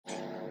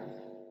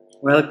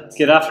Well,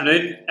 good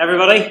afternoon,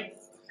 everybody.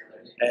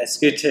 It's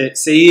good to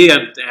see you,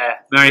 and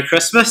Merry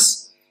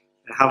Christmas.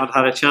 I haven't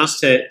had a chance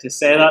to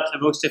say that to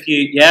most of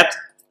you yet.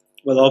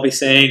 We'll all be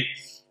saying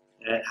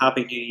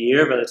Happy New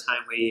Year by the time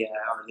we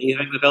are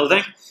leaving the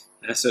building.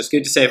 So it's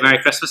good to say Merry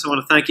Christmas. I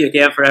want to thank you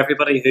again for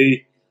everybody who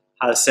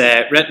has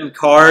written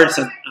cards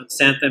and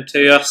sent them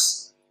to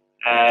us,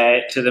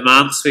 to the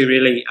manse. We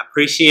really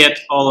appreciate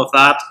all of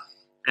that.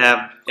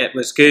 It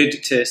was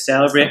good to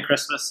celebrate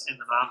Christmas in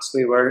the manse.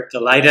 We were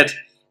delighted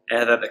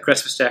that the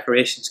Christmas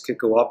decorations could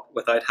go up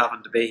without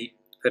having to be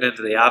put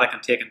into the attic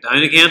and taken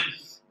down again.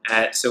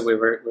 So it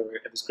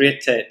was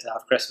great to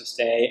have Christmas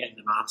Day in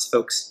the manse,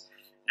 folks.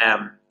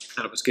 And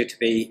it was good to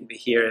be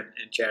here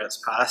in Gerald's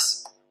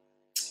Pass.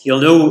 You'll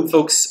know,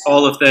 folks,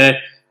 all of the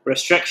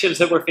restrictions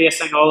that we're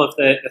facing, all of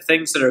the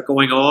things that are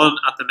going on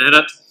at the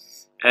minute,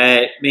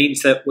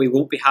 means that we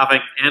won't be having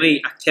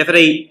any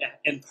activity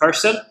in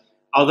person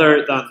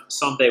other than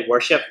Sunday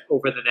worship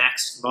over the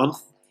next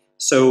month.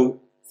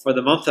 So for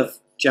the month of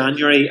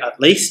January at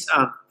least,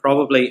 and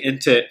probably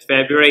into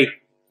February,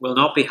 we'll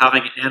not be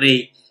having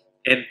anything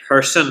in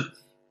person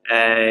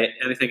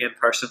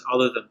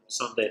other than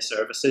Sunday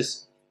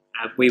services.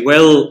 We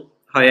will,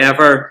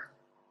 however,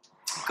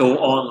 go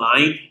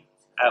online.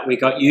 We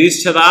got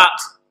used to that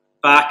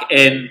back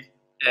in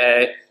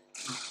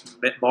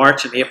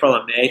March and April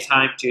and May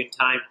time, June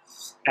time.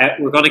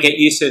 We're going to get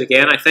used to it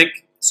again, I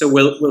think. So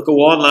we'll go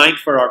online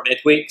for our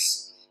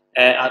midweeks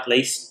at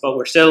least, but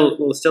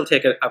we'll still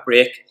take a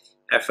break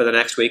for the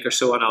next week or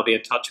so, and I'll be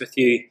in touch with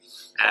you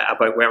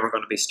about when we're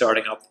going to be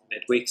starting up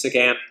midweeks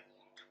again.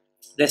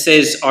 This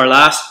is our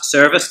last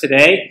service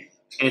today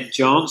in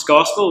John's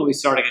Gospel. We'll be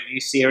starting a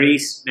new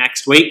series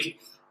next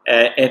week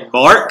in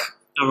Mark,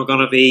 and we're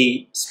going to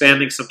be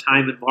spending some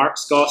time in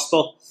Mark's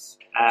Gospel.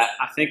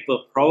 I think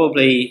we'll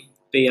probably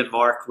be in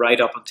Mark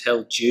right up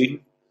until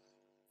June,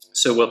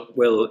 so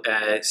we'll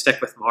stick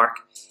with Mark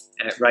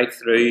right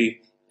through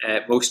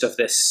most of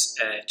this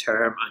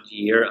term and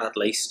year at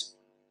least.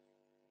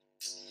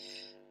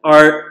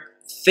 Our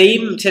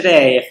theme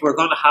today, if we're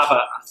going to have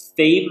a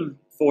theme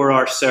for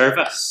our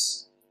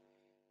service,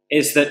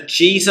 is that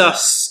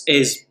Jesus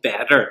is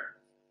better.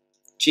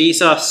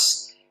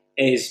 Jesus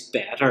is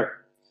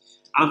better.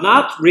 And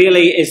that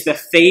really is the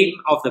theme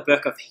of the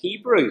book of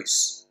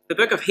Hebrews. The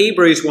book of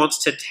Hebrews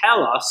wants to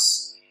tell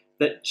us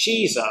that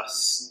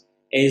Jesus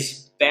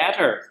is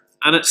better.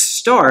 And it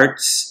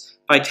starts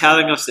by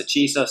telling us that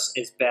Jesus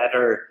is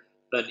better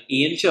than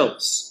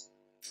angels.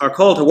 Our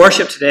call to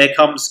worship today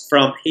comes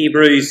from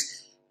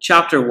Hebrews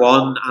chapter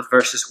 1 and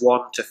verses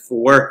 1 to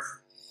 4.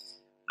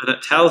 And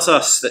it tells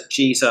us that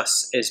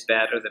Jesus is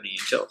better than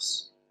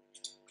angels.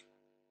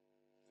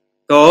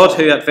 God,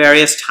 who at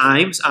various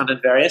times and in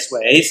various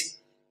ways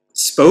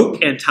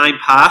spoke in time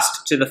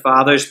past to the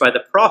fathers by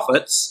the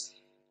prophets,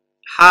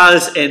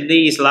 has in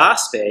these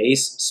last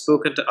days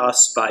spoken to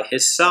us by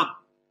his Son,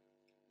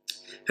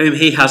 whom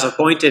he has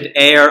appointed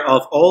heir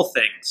of all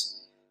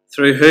things,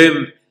 through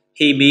whom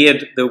he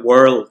made the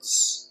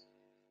worlds,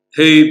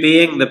 who,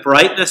 being the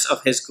brightness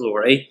of his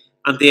glory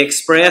and the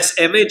express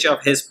image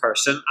of his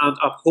person, and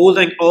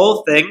upholding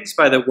all things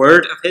by the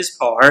word of his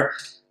power,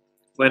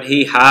 when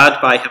he had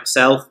by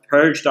himself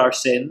purged our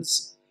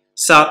sins,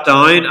 sat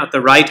down at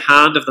the right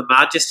hand of the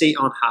Majesty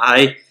on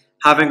high,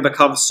 having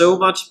become so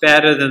much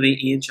better than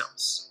the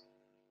angels,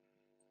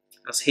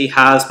 as he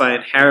has by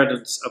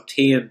inheritance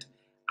obtained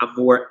a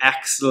more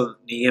excellent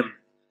name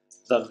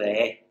than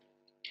they.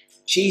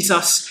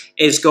 Jesus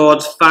is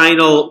God's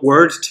final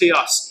word to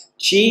us.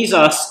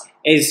 Jesus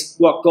is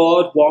what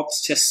God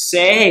wants to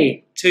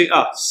say to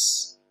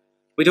us.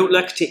 We don't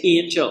look to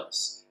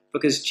angels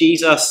because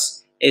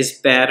Jesus is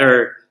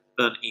better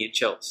than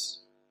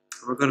angels.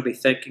 We're going to be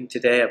thinking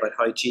today about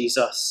how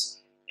Jesus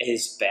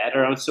is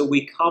better, and so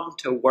we come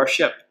to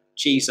worship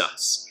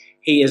Jesus.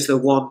 He is the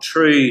one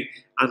true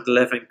and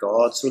living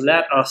God. So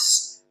let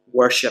us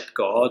worship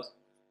God.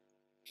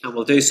 And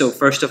we'll do so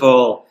first of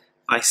all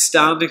by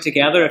standing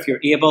together. If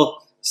you're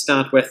able,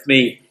 stand with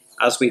me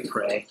as we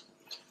pray.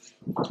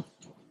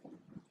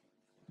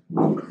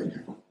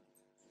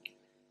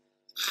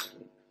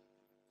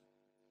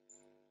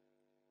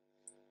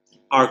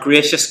 Our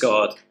gracious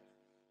God,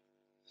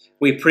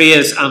 we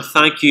praise and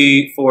thank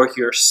you for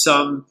your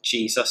Son,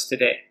 Jesus,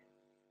 today.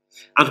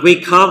 And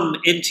we come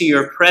into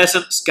your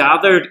presence,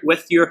 gathered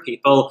with your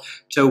people,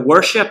 to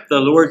worship the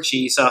Lord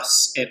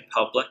Jesus in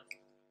public.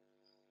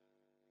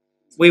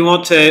 We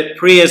want to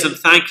praise and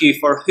thank you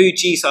for who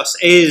Jesus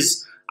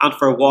is and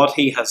for what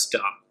he has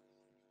done.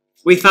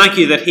 We thank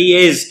you that he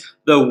is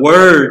the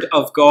Word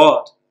of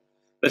God,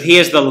 that he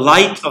is the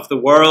light of the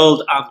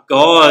world and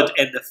God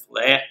in the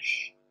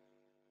flesh.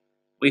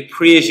 We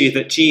praise you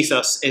that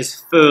Jesus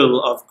is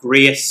full of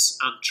grace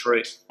and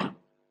truth.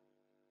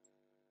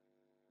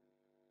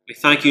 We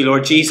thank you,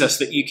 Lord Jesus,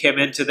 that you came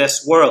into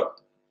this world,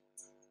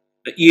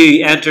 that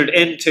you entered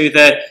into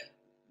the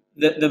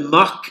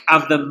muck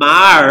and the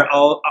mire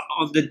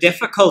on the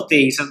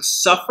difficulties and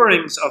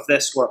sufferings of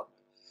this world,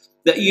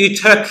 that you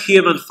took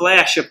human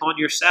flesh upon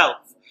yourself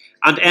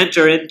and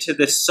enter into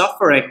the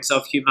sufferings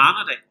of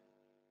humanity.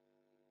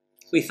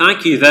 We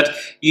thank you that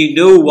you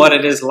know what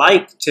it is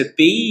like to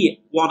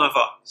be one of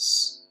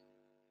us,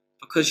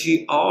 because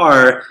you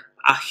are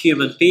a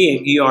human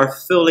being. You are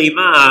fully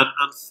man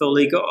and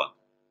fully God.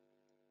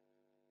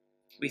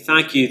 We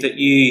thank you that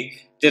you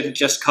didn't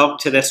just come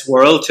to this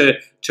world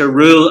to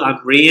rule and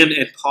reign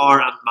in power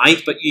and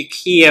might, but you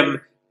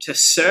came to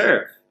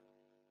serve.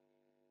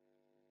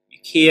 You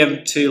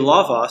came to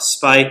love us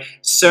by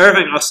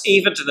serving us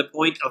even to the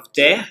point of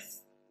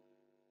death.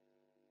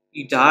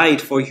 You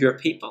died for your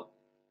people.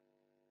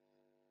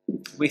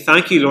 We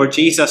thank you, Lord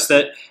Jesus,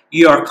 that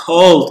you are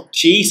called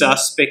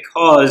Jesus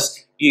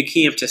because you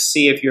came to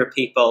save your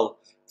people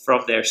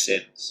from their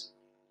sins.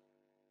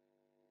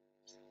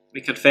 We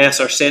confess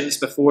our sins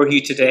before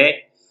you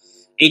today.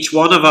 Each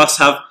one of us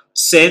have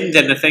sinned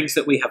in the things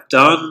that we have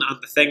done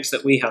and the things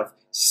that we have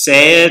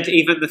said,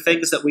 even the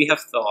things that we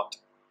have thought.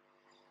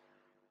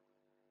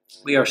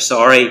 We are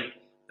sorry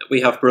that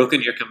we have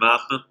broken your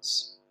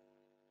commandments.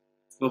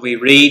 When we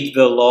read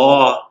the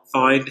law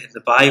found in the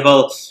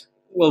Bible,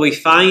 well, we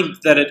find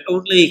that it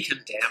only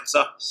condemns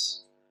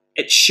us.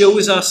 It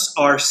shows us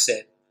our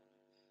sin.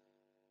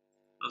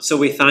 And so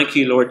we thank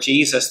you, Lord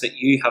Jesus, that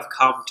you have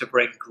come to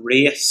bring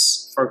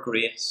grace for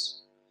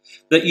grace.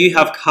 That you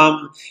have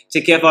come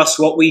to give us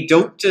what we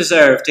don't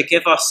deserve, to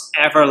give us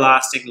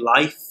everlasting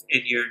life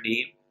in your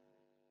name.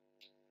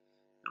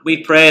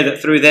 We pray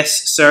that through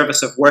this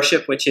service of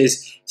worship, which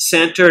is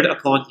centered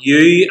upon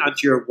you and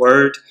your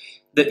word,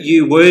 that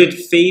you would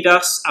feed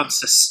us and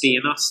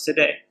sustain us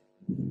today.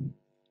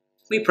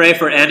 We pray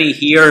for any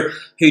here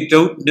who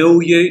don't know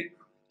you,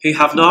 who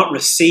have not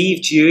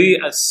received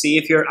you as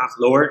Saviour and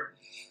Lord.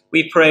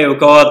 We pray, O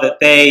God,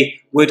 that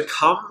they would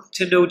come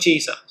to know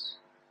Jesus,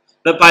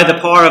 that by the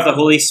power of the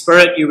Holy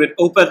Spirit you would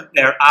open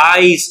their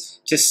eyes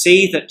to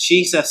see that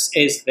Jesus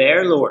is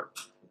their Lord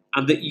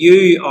and that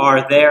you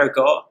are their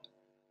God.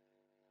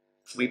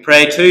 We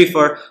pray too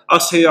for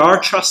us who are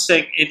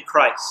trusting in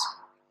Christ,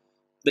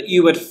 that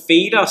you would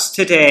feed us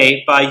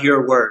today by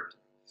your word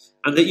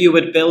and that you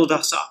would build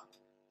us up.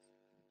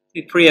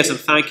 We praise and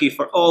thank you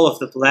for all of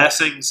the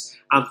blessings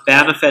and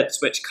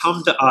benefits which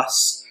come to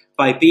us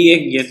by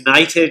being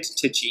united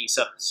to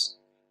Jesus.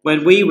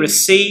 When we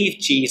receive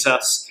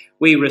Jesus,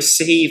 we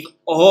receive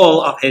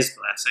all of his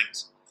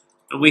blessings.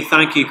 And we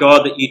thank you,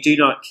 God, that you do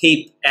not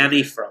keep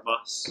any from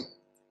us.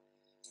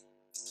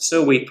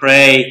 So we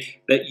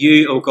pray that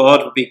you, O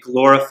God, will be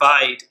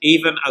glorified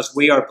even as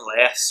we are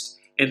blessed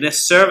in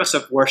this service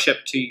of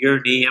worship to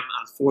your name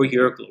and for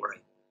your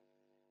glory.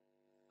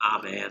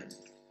 Amen.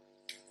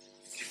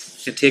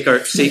 We can take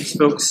our seats,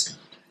 folks.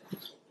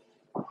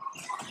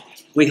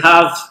 We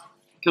have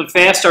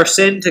confessed our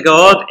sin to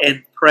God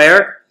in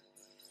prayer.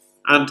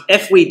 And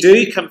if we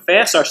do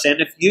confess our sin,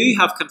 if you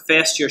have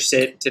confessed your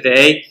sin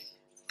today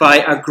by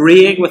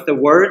agreeing with the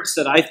words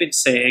that I've been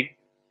saying,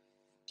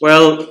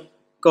 well,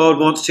 God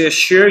wants to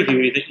assure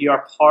you that you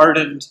are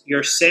pardoned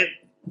your sin.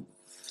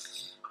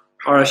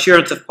 Our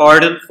assurance of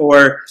pardon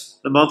for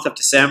the month of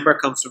December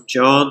comes from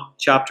John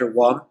chapter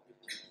 1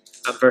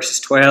 and verses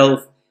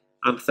 12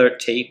 and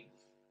 13.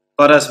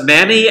 But as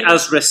many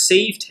as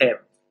received him,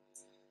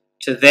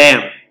 to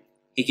them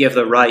he gave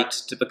the right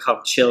to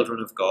become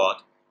children of God.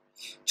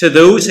 To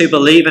those who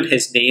believe in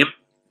his name,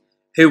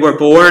 who were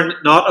born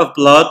not of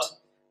blood,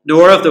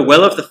 nor of the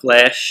will of the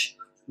flesh,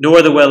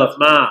 nor the will of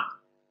man,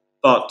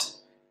 but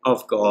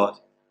of God.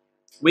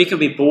 We can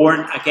be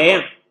born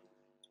again.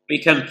 We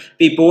can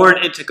be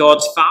born into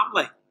God's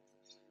family.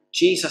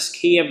 Jesus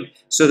came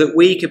so that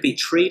we could be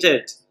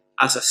treated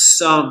as a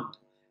son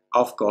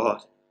of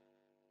God.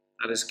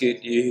 That is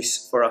good news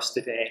for us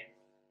today.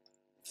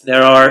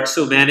 There are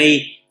so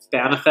many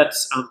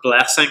benefits and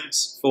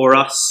blessings for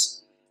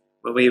us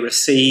when we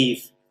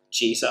receive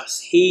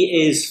Jesus.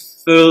 He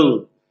is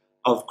full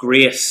of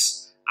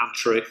grace and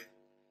truth.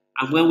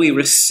 And when we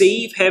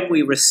receive him,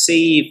 we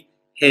receive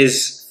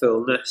his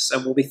fullness.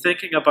 And we'll be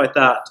thinking about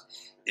that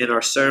in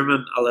our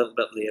sermon a little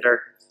bit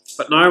later.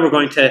 But now we're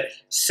going to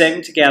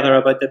sing together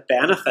about the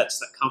benefits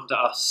that come to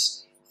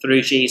us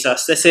through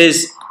Jesus. This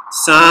is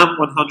Psalm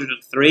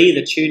 103.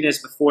 The tune is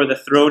Before the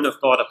Throne of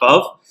God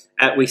Above.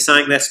 We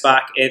sang this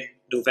back in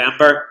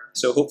November,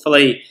 so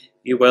hopefully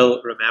you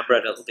will remember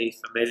it. It'll be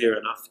familiar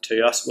enough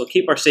to us. We'll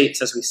keep our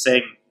seats as we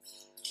sing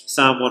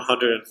Psalm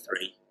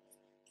 103.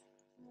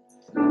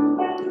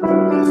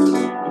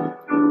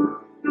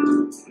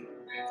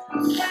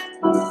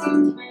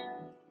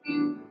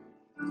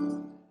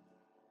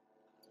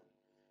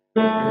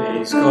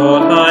 Praise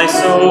God, my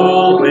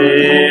soul,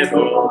 with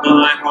all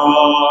my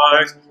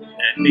heart.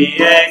 Let me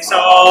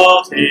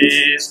exalt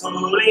his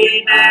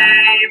holy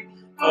name.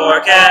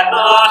 Forget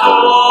not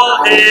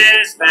all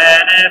his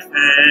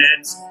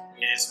benefits.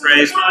 His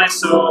praise my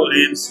soul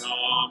in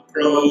song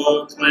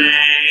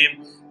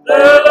proclaim.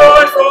 The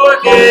Lord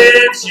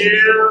forgives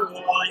you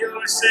all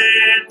your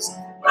sins,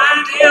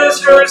 and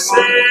heals your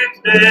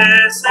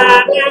sickness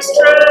and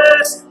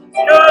distress.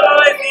 Your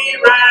life he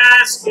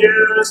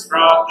rescues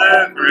from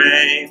the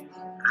grave,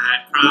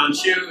 and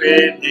crowns you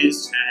in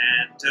his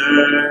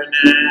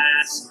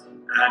tenderness,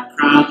 and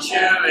crowns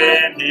you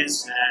in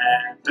his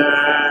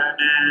tenderness.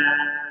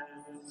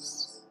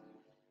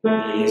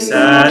 He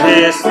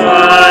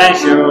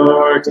satisfies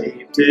your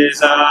deep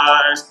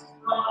desires,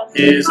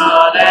 his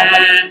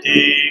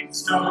unending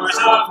stores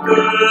of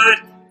good,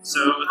 so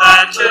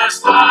that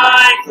just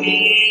like the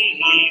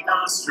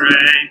eagle's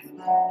strength,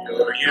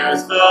 your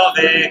youthful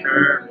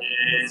vigor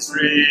is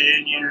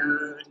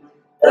renewed.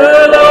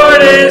 The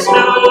Lord is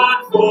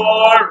known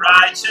for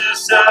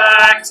righteous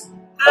acts,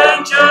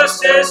 and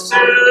justice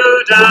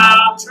to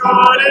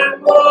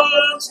downtrodden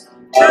ones.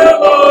 To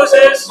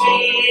Moses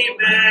he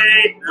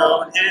made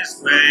known his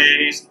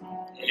ways,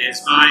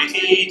 his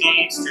mighty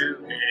deeds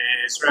to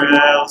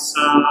Israel's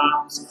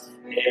sons,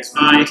 his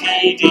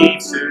mighty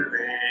deeds to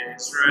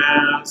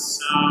Israel's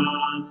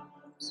sons.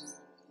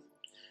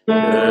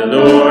 The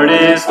Lord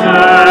is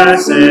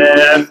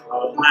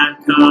merciful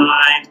and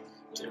kind,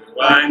 to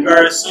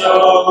anger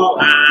slow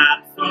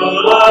and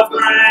full of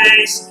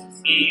grace.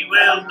 He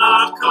will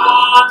not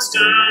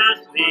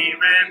constantly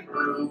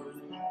reprove,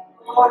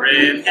 or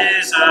in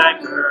his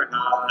anger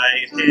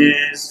hide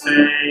his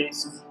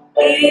face.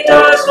 He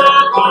does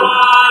not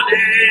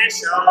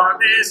punish our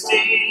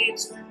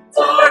misdeeds,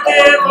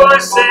 forgive our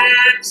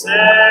sins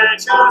their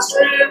just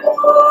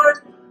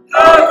reward.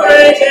 How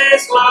great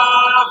his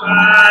love,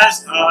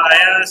 as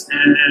high as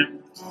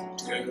heaven,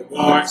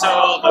 towards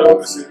all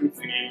those who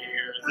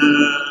fear the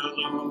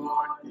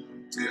Lord,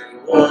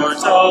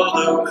 towards all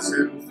those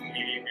who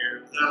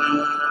fear the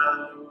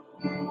Lord.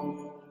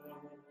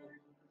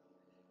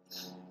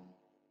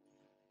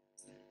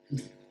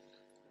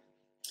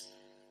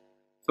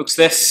 Folks,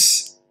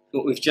 this,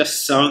 what we've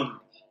just sung,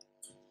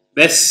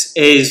 this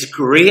is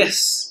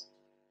grace.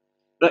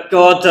 That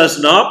God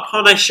does not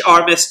punish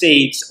our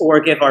misdeeds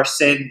or give our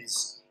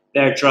sins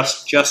their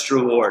just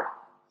reward.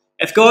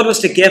 If God was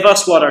to give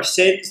us what our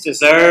sins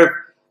deserve,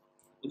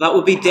 well, that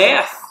would be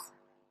death.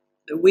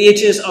 The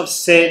wages of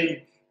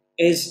sin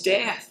is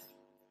death.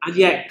 And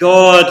yet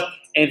God,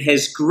 in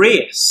his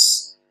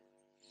grace,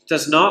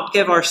 does not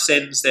give our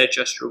sins their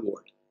just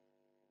reward.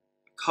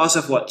 Because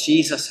of what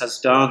Jesus has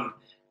done,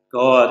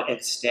 God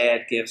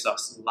instead gives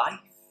us life.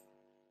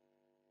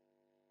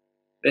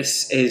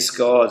 This is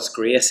God's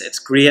grace. It's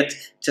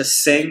great to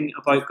sing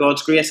about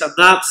God's grace, and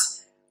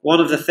that's one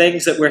of the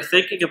things that we're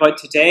thinking about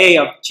today,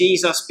 of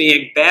Jesus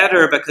being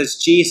better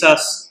because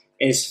Jesus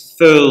is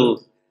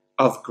full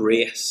of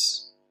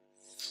grace.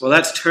 Well,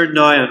 let's turn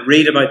now and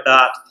read about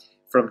that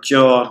from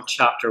John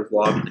chapter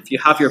 1. If you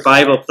have your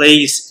Bible,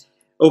 please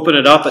open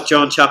it up at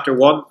John chapter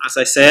 1. As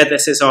I said,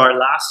 this is our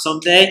last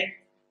Sunday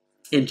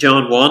in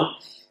John 1.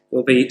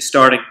 We'll be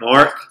starting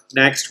Mark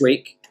next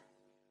week.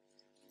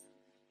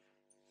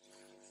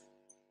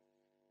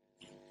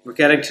 We're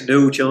getting to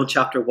know John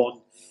chapter 1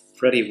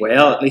 pretty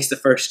well, at least the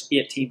first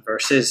 18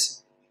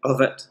 verses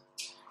of it.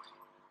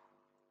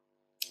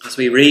 As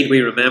we read,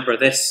 we remember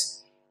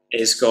this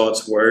is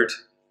God's word.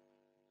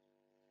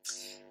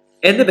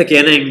 In the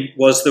beginning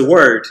was the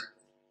Word,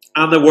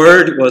 and the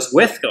Word was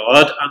with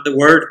God, and the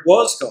Word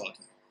was God.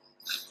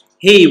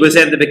 He was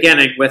in the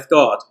beginning with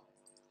God.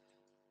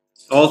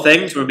 All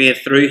things were made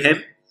through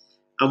him,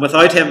 and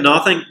without him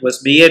nothing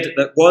was made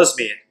that was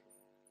made.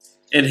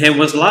 In him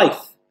was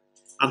life,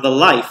 and the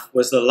life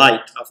was the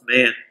light of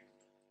men.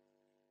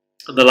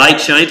 And the light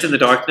shines in the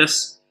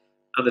darkness,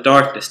 and the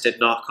darkness did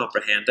not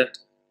comprehend it.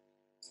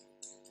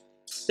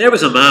 There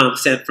was a man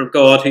sent from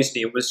God whose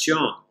name was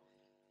John.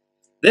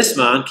 This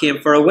man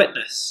came for a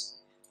witness,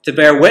 to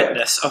bear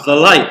witness of the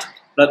light,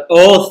 that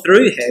all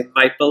through him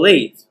might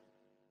believe.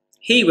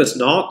 He was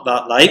not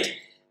that light,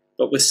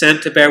 but was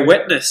sent to bear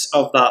witness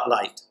of that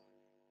light.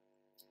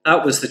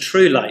 That was the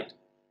true light,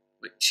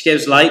 which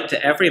gives light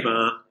to every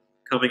man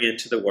coming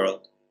into the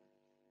world.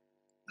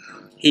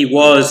 He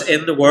was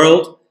in the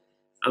world,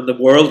 and the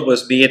world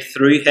was made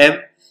through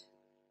him,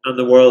 and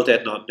the world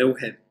did not know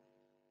him.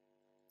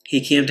 He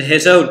came to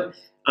his own,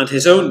 and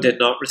his own did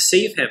not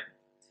receive him.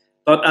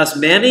 But as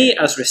many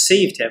as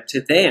received him,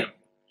 to them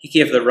he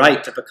gave the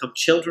right to become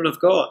children of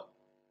God,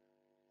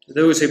 to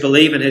those who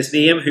believe in his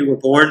name, who were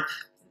born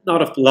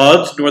not of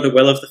blood, nor the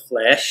will of the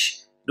flesh,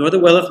 nor the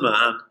will of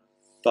man,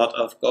 but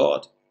of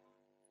God.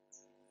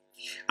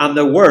 And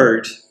the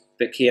Word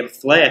became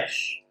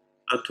flesh,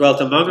 and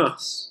dwelt among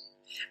us.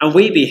 And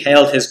we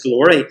beheld his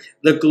glory,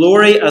 the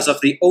glory as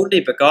of the only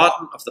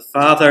begotten of the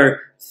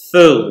Father,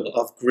 full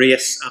of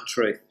grace and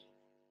truth.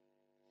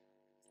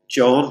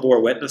 John bore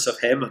witness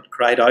of him and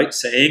cried out,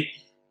 saying,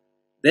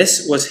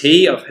 This was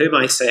he of whom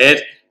I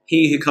said,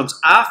 He who comes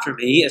after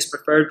me is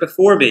preferred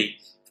before me,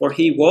 for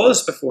he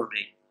was before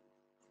me.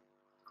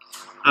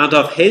 And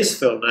of his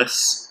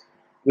fullness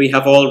we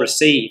have all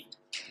received,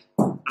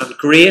 and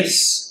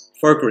grace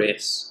for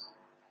grace.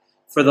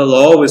 For the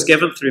law was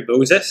given through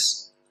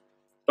Moses,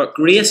 but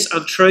grace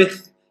and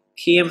truth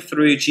came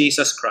through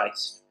Jesus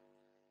Christ.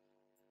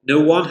 No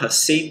one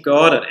has seen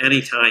God at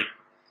any time.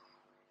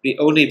 The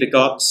only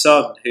begotten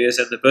Son, who is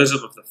in the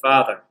bosom of the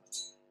Father,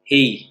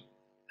 he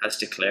has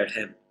declared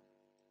him.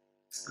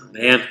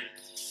 Amen.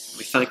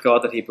 We thank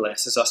God that he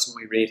blesses us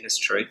when we read his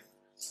truth.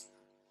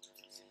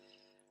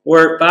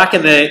 We're back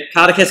in the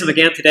Catechism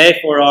again today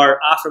for our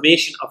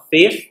affirmation of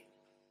faith.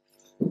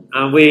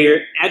 And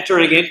we're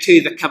entering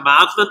into the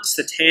commandments,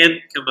 the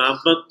 10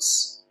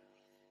 commandments.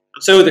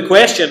 And so the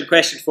question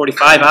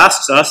 45,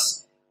 asks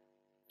us,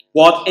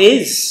 what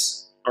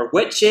is, or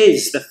which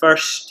is the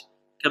first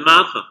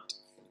commandment?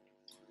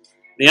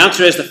 The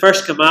answer is the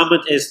first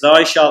commandment is,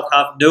 thou shalt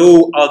have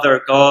no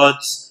other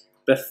gods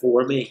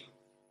before me.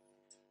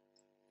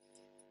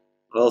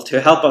 Well,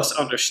 to help us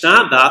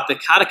understand that, the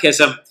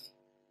Catechism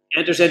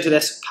enters into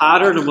this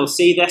pattern, and we'll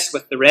see this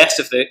with the rest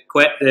of the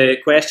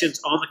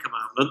questions on the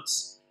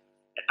commandments.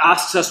 It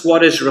asks us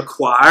what is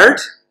required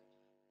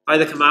by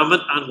the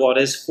commandment and what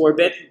is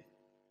forbidden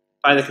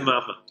by the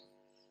commandment.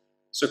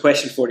 So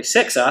question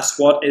 46 asks,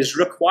 what is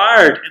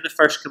required in the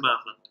first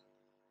commandment?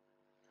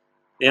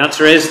 The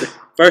answer is the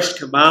first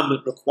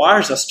commandment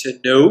requires us to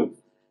know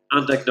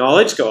and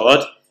acknowledge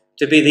God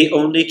to be the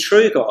only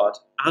true God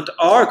and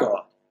our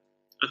God,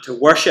 and to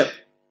worship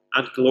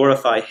and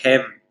glorify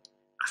him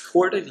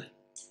accordingly.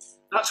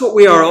 That's what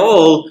we are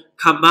all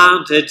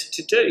commanded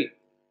to do.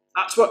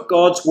 That's what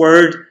God's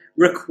word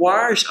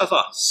requires of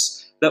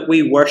us, that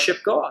we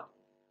worship God,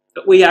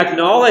 that we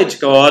acknowledge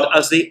God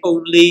as the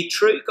only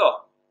true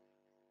God,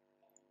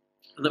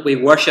 and that we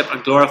worship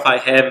and glorify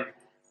him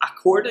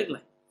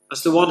accordingly,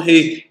 as the one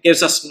who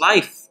gives us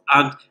life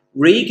and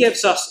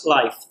re-gives us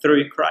life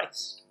through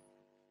Christ.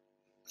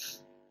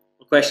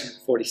 Well, question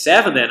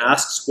 47 then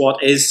asks,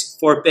 what is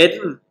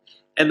forbidden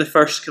in the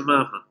first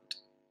commandment?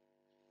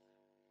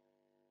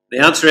 The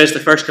answer is the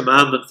first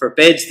commandment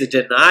forbids the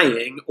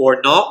denying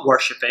or not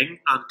worshipping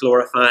and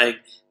glorifying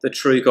the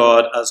true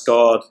God as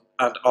God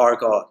and our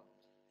God,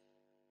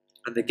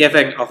 and the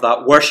giving of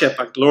that worship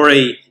and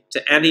glory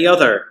to any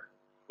other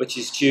which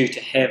is due to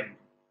him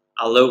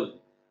alone.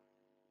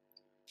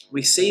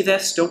 We see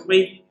this, don't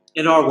we,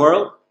 in our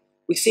world?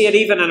 We see it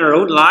even in our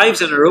own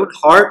lives, in our own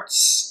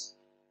hearts,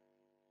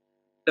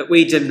 that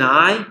we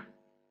deny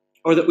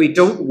or that we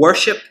don't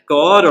worship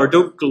God or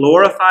don't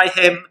glorify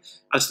him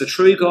as the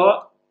true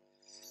God.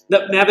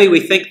 That maybe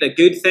we think the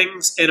good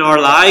things in our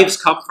lives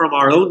come from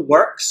our own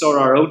works or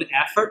our own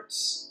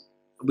efforts,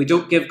 and we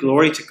don't give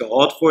glory to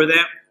God for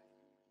them.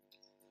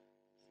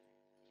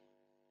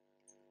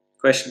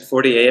 Question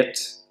 48,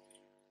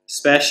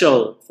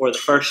 special for the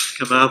first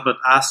commandment,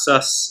 asks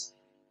us,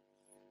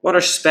 what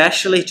are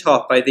specially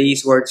taught by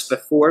these words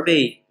before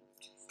me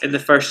in the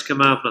first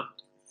commandment?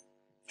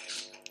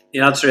 The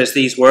answer is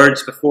these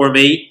words before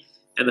me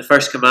in the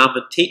first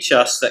commandment teach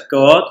us that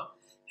God,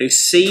 who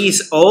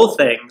sees all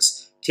things,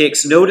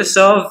 takes notice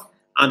of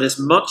and is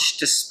much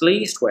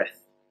displeased with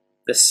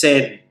the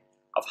sin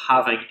of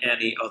having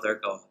any other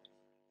God.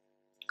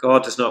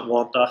 God does not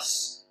want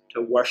us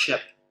to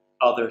worship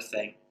other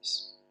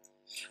things.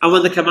 And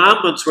when the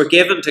commandments were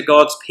given to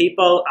God's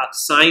people at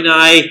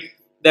Sinai,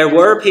 there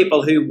were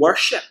people who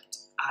worshipped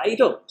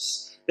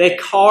idols. They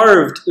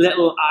carved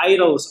little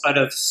idols out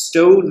of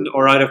stone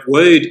or out of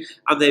wood,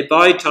 and they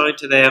bowed down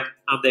to them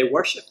and they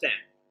worshipped them.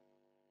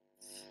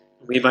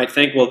 We might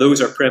think, well,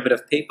 those are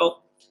primitive people.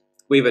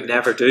 We would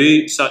never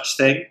do such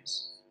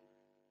things.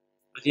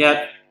 And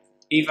yet,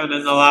 even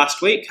in the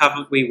last week,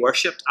 haven't we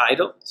worshipped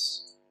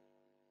idols?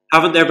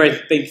 Haven't there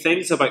been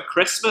things about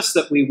Christmas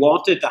that we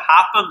wanted to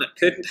happen that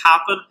couldn't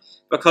happen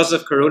because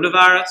of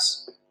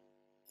coronavirus?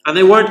 And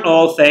they weren't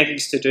all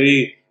things to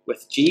do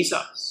with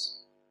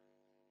Jesus.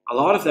 A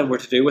lot of them were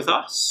to do with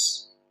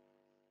us.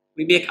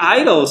 We make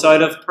idols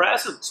out of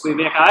presents. We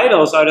make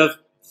idols out of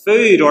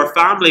food or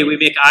family. We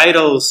make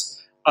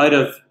idols out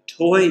of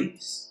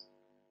toys.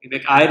 We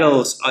make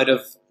idols out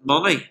of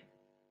money.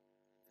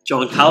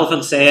 John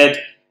Calvin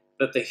said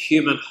that the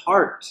human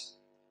heart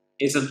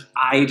is an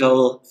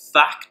idol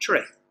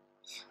factory.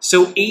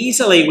 So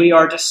easily we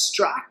are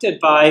distracted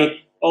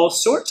by all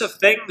sorts of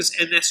things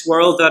in this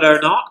world that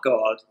are not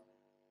God,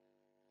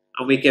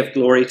 and we give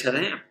glory to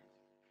them.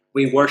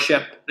 We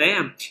worship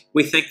them.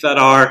 We think that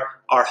our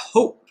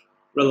hope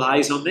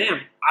relies on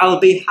them. I'll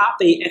be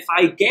happy if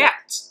I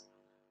get.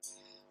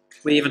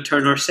 We even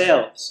turn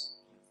ourselves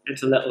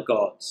into little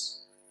gods.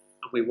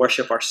 We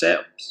worship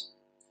ourselves.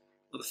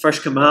 Well, the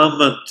first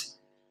commandment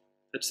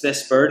puts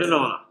this burden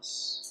on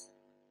us.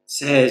 It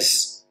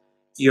says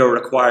you're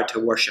required to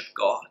worship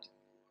God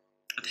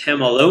and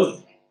him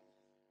alone.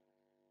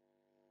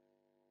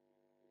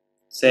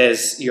 It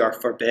says you are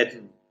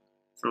forbidden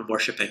from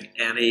worshipping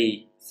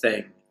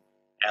anything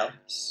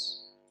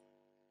else.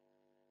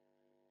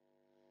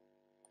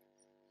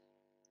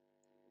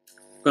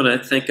 We're going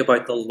to think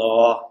about the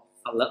law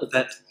a little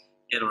bit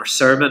in our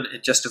sermon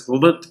in just a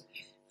moment.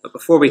 But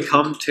before we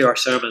come to our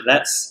sermon,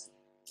 let's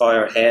bow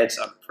our heads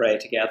and pray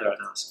together and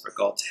ask for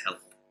God's help.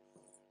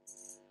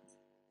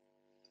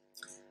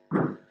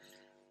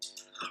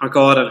 Our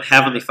God and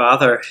Heavenly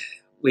Father,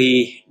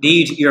 we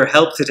need your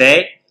help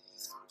today,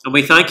 and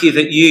we thank you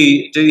that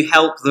you do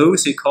help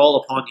those who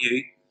call upon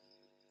you.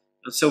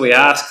 And so we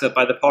ask that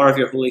by the power of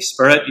your Holy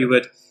Spirit, you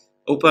would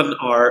open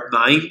our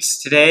minds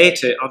today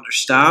to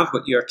understand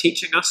what you are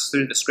teaching us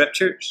through the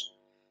Scriptures,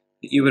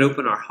 that you would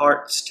open our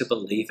hearts to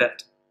believe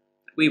it,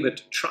 that we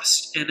would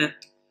trust in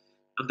it,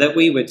 and that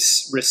we would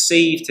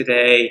receive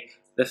today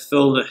the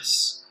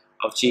fullness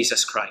of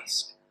Jesus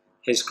Christ,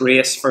 his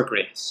grace for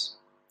grace.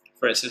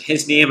 For it's in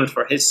his name and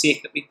for his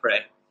sake that we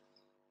pray.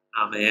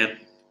 Amen.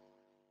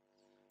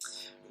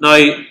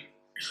 Now,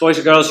 boys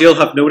and girls, you'll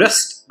have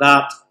noticed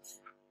that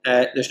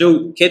there's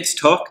no kids'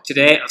 talk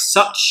today as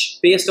such,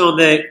 based on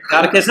the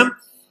Catechism,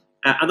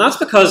 and that's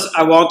because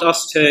I want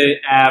us to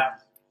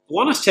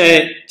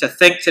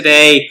think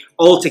today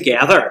all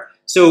together.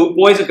 So,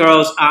 boys and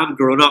girls and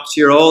grown-ups,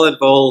 you're all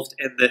involved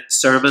in the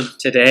sermon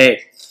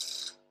today.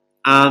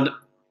 And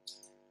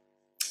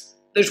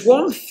there's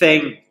one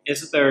thing,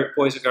 isn't there,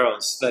 boys and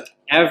girls, that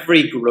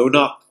every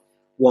grown-up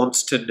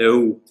wants to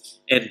know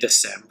in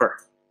December.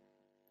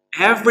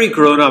 Every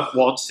grown-up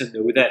wants to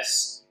know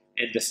this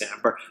in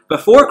December.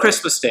 Before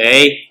Christmas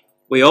Day,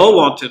 we all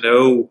want to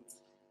know,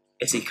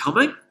 is he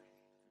coming?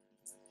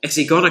 Is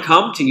he going to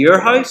come to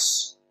your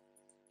house?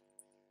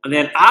 And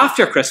then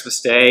after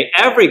Christmas Day,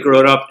 every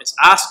grown-up is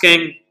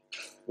asking,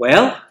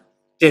 well,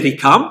 did he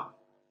come?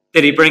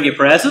 Did he bring you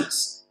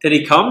presents? Did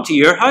he come to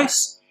your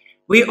house?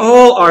 We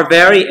all are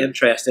very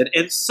interested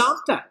in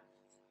Santa.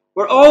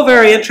 We're all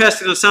very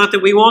interested in Santa.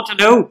 We want to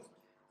know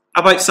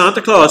about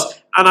Santa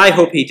Claus. And I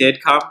hope he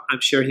did come.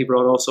 I'm sure he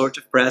brought all sorts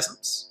of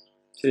presents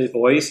to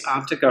boys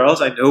and to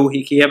girls. I know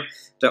he came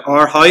to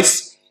our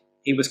house.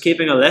 He was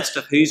keeping a list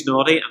of who's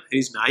naughty and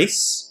who's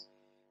nice.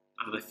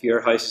 And if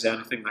your house is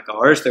anything like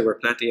ours, there were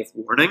plenty of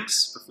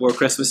warnings before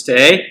Christmas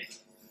Day.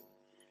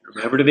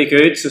 Remember to be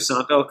good, so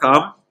Santa will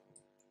come.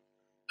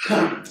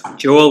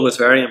 Joel was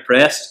very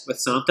impressed with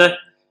Santa,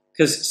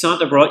 because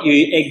Santa brought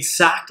you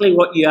exactly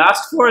what you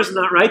asked for. Isn't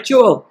that right,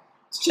 Joel?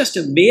 It's just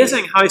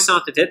amazing how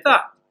Santa did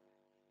that.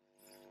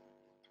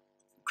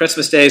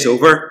 Christmas Day is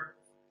over.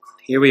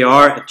 Here we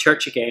are at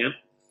church again,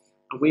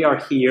 and we are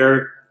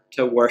here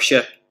to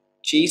worship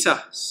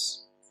Jesus.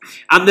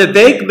 And the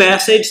big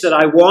message that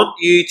I want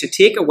you to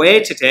take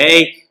away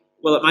today,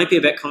 well, it might be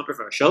a bit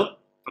controversial,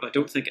 but I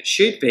don't think it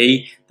should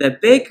be. The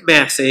big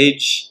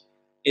message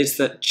is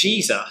that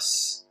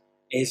Jesus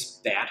is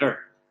better.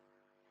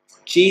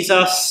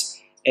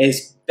 Jesus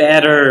is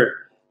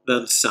better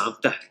than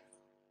Santa,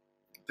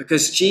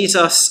 because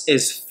Jesus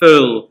is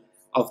full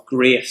of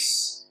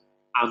grace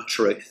and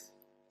truth.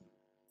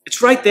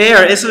 It's right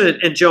there, isn't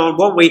it, in John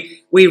 1?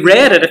 We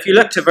read it if you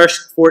look to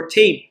verse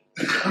 14.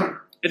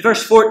 In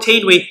verse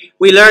 14,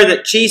 we learn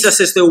that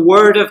Jesus is the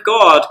Word of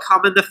God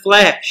come in the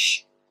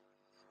flesh.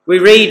 We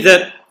read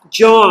that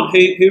John,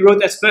 who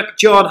wrote this book,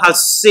 John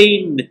has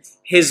seen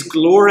his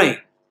glory.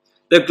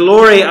 The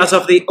glory as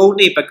of the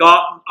only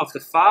begotten of the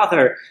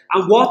Father.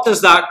 And what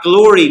does that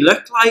glory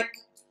look like?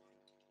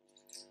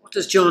 What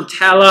does John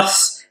tell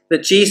us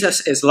that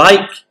Jesus is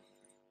like?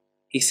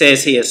 He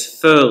says he is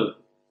full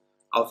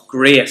of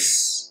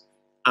grace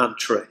and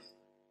truth.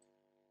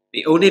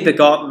 The only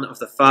begotten of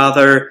the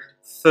Father,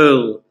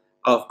 full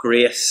of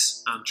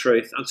grace and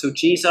truth. And so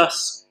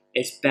Jesus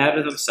is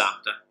better than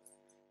Santa,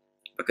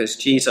 because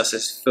Jesus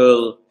is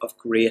full of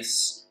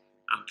grace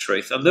and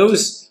truth. And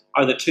those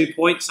are the 2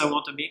 points I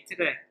want to make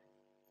today.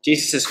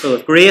 Jesus is full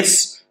of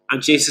grace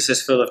and Jesus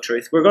is full of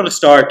truth. We're going to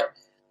start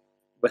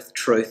with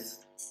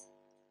truth.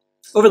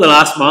 Over the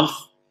last month,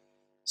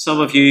 some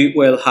of you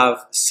will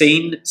have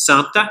seen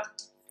Santa,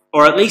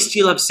 or at least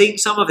you'll have seen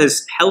some of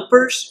his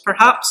helpers,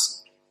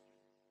 perhaps.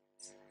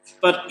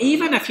 But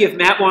even if you've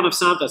met one of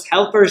Santa's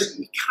helpers,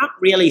 you can't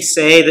really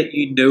say that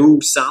you know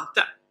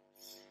Santa.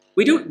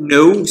 We don't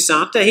know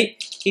Santa.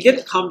 He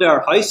didn't come to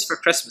our house for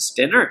Christmas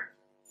dinner.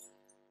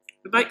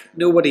 We might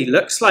know what he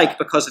looks like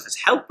because of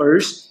his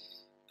helpers,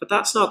 but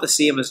that's not the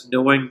same as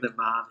knowing the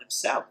man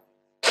himself.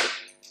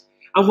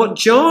 And what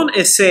John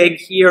is saying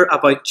here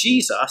about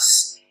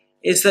Jesus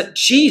is that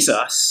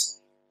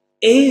Jesus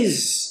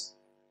is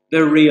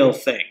the real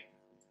thing.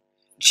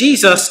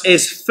 Jesus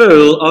is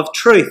full of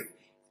truth.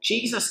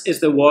 Jesus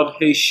is the one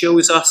who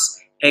shows us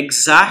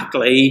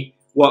exactly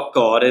what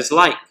God is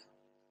like,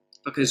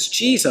 because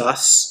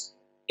Jesus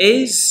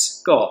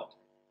is God.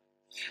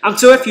 And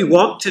so if you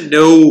want to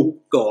know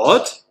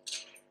God,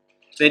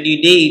 then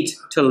you need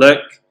to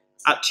look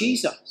at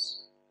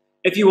Jesus.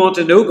 If you want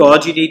to know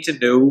God, you need to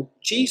know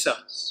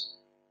Jesus.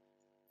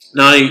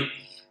 Now,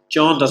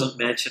 John doesn't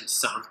mention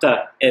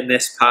Santa in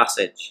this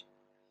passage,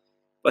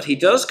 but he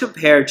does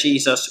compare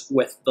Jesus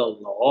with the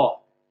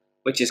law,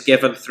 which is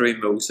given through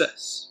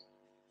Moses.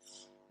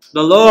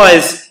 The law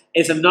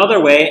is another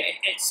way.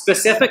 It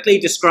specifically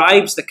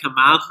describes the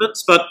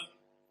commandments, but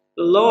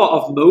the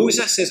law of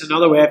Moses is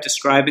another way of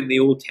describing the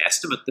Old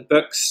Testament, the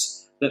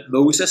books that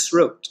Moses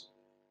wrote.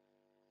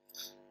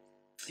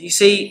 You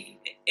see,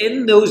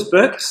 in those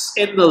books,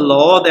 in the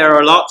law, there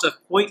are lots of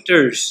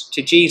pointers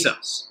to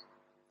Jesus.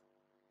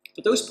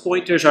 But those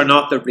pointers are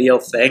not the real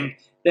thing.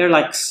 They're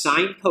like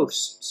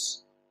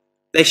signposts.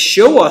 They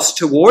show us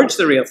towards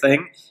the real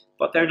thing,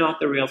 but they're not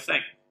the real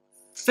thing.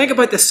 Think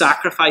about the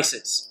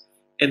sacrifices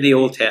in the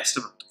Old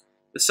Testament.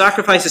 The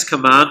sacrifices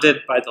commanded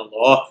by the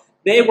law,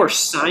 they were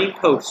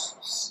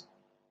signposts.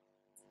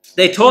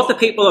 They taught the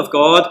people of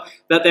God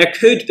that there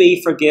could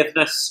be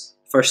forgiveness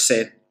for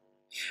sin.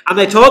 And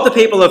they taught the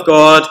people of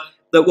God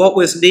that what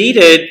was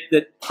needed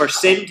for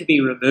sin to be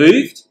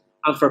removed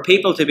and for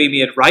people to be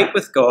made right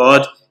with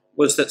God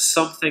was that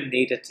something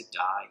needed to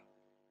die.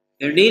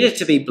 There needed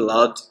to be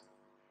blood.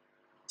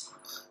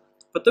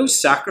 But those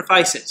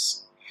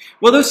sacrifices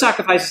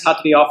had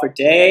to be offered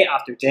day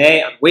after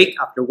day and week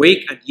after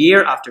week and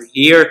year after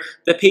year.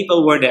 The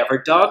people were never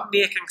done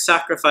making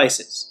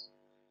sacrifices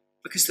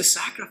because the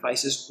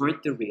sacrifices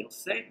weren't the real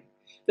thing.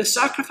 The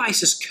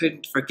sacrifices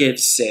couldn't forgive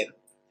sin.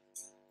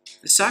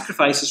 The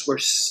sacrifices were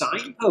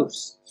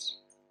signposts.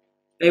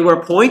 They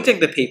were pointing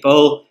the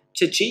people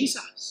to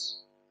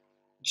Jesus.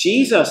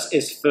 Jesus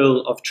is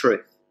full of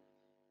truth.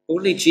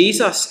 Only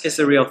Jesus is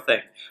the real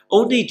thing.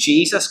 Only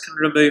Jesus can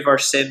remove our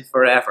sin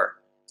forever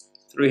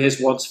through his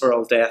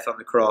once-for-all death on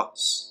the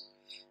cross.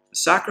 The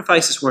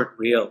sacrifices weren't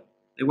real.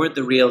 They weren't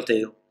the real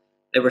deal.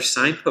 They were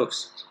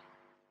signposts.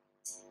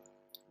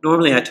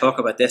 Normally I talk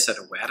about this at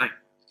a wedding.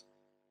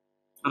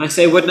 And I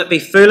say, wouldn't it be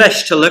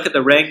foolish to look at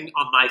the ring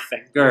on my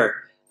finger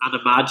and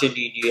imagine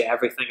you knew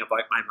everything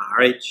about my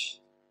marriage?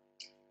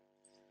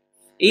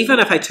 Even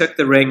if I took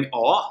the ring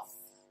off,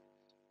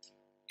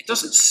 it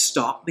doesn't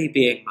stop me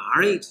being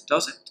married,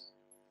 does it?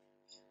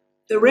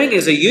 The ring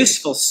is a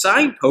useful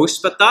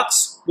signpost, but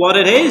that's what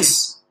it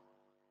is.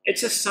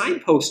 It's a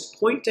signpost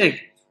pointing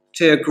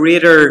to a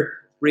greater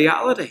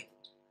reality.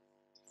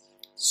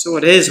 So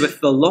it is with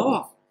the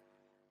law.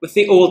 With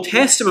the Old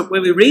Testament,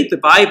 when we read the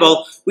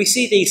Bible, we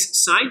see these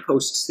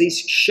signposts, these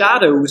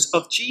shadows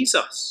of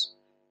Jesus.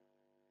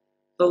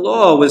 The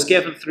law was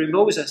given through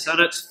Moses, and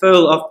it's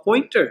full of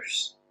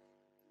pointers.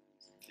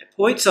 It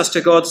points us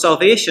to God's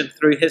salvation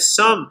through his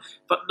Son,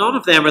 but none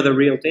of them are the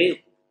real deal.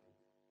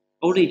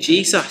 Only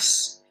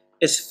Jesus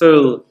is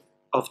full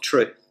of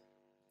truth.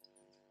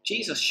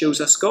 Jesus shows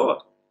us God.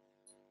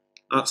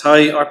 That's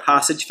how our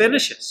passage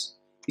finishes.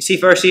 You see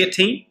verse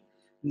 18?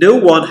 No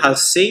one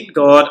has seen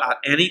God at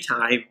any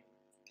time.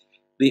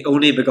 The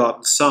only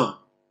begotten Son,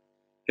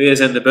 who is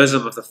in the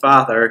bosom of the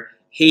Father,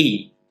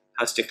 he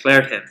has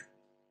declared him.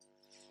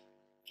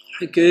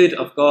 How good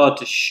of God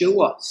to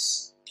show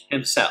us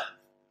himself,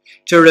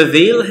 to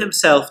reveal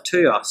himself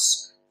to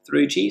us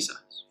through Jesus.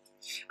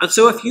 And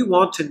so if you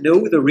want to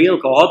know the real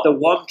God, the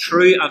one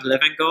true and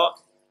living God,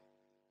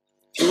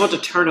 if you want to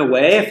turn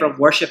away from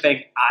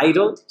worshipping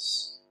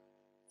idols,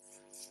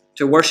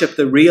 to worship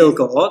the real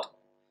God,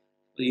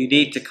 well, you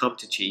need to come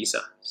to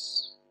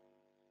Jesus.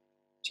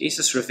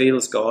 Jesus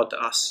reveals God to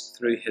us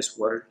through his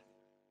word.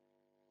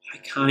 How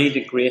kind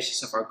and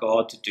gracious of our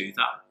God to do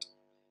that.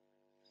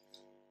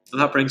 And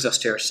that brings us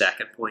to our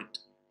second point.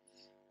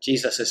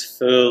 Jesus is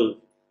full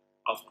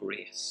of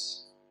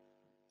grace.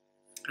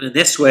 And in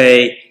this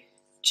way,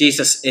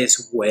 Jesus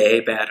is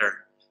way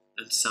better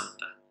than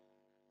Santa.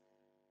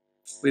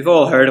 We've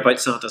all heard about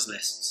Santa's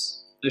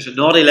lists. There's a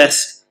naughty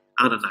list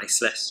and a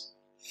nice list.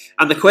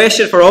 And the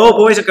question for all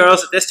boys and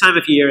girls at this time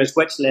of year is,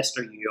 which list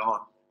are you on?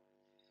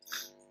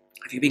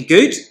 Have you been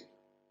good?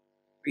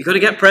 Are you going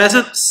to get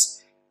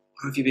presents?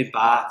 Or have you been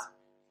bad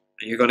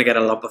and you're going to get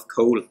a lump of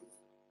coal?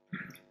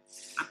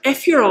 And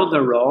if you're on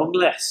the wrong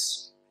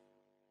list,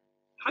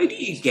 how do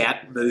you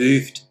get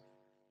moved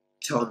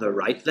to on the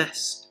right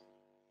list?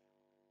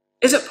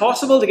 Is it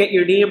possible to get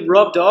your name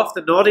rubbed off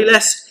the naughty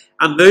list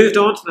and moved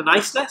on to the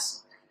nice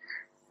list?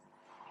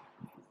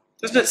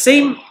 Doesn't it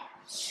seem?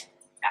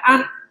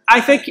 And I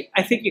think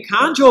you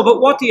can, Joel,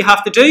 but what do you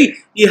have to do?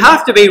 You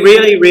have to be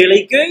really,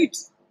 really good.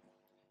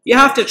 You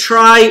have to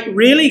try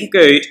really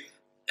good,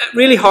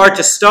 really hard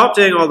to stop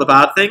doing all the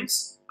bad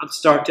things and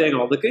start doing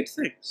all the good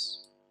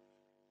things.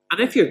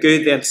 And if you're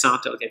good, then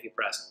Santa will give you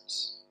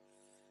presents.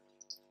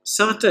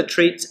 Santa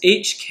treats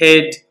each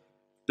kid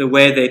the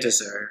way they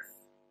deserve.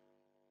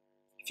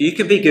 If you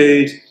can be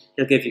good,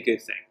 he'll give you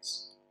good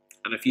things.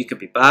 And if you can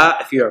be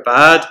bad, if you are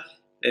bad,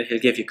 then he'll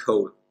give you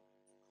coal.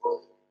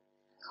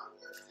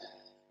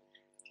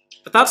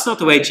 But that's not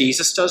the way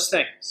Jesus does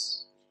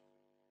things.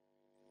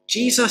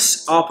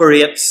 Jesus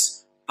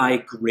operates by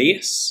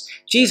grace.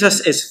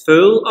 Jesus is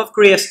full of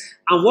grace.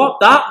 And what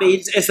that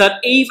means is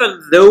that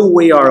even though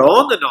we are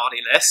on the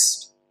naughty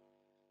list,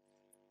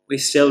 we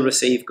still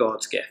receive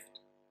God's gift.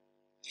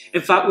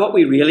 In fact, what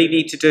we really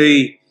need to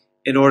do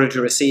in order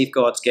to receive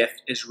God's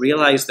gift is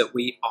realize that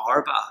we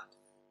are bad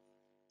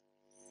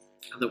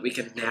and that we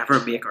can never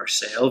make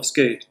ourselves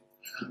good.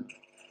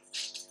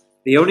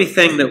 The only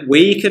thing that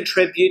we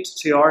contribute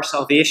to our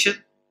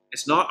salvation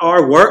is not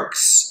our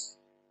works,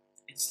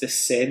 it's the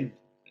sin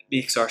that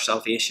makes our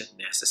salvation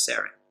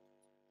necessary.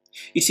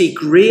 You see,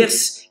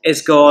 grace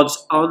is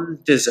God's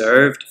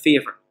undeserved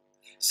favour.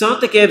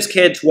 Santa gives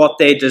kids what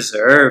they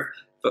deserve,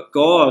 but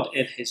God,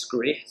 in his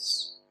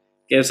grace,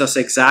 gives us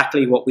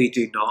exactly what we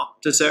do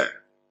not deserve.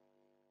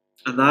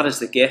 And that is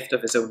the gift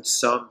of his own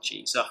Son,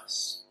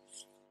 Jesus,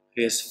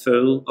 who is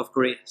full of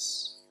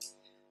grace.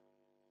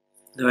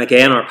 Now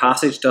again, our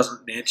passage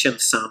doesn't mention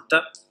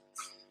Santa.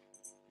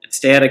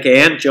 Instead,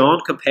 again, John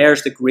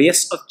compares the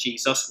grace of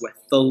Jesus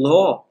with the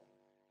law.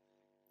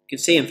 You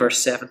can see in verse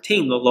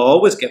 17, the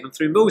law was given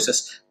through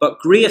Moses, but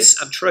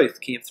grace and truth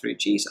came through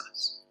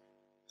Jesus.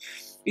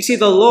 You see,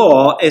 the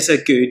law is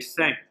a good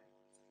thing.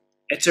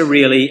 It's a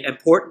really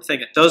important thing.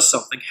 It does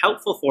something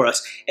helpful for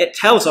us. It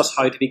tells us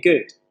how to be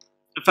good.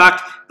 In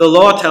fact, the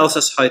law tells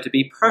us how to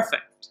be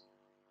perfect.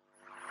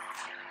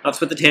 That's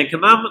what the Ten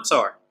Commandments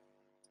are.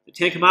 The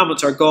Ten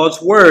Commandments are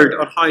God's word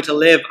on how to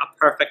live a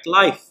perfect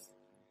life.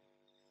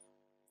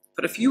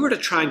 But if you were to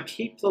try and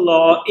keep the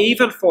law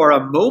even for a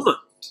moment,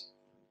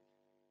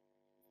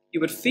 you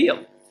would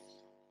fail.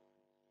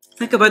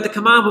 Think about the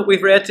commandment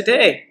we've read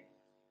today.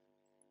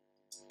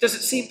 Does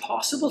it seem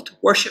possible to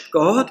worship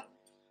God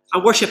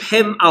and worship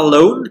Him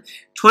alone,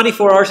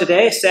 24 hours a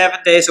day,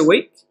 7 days a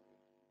week?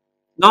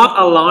 Not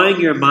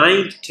allowing your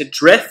mind to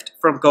drift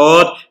from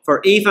God for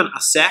even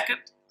a second?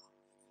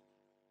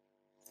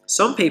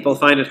 Some people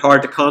find it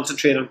hard to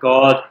concentrate on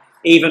God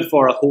even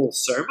for a whole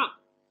sermon,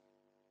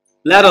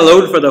 let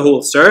alone for the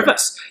whole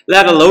service,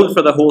 let alone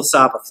for the whole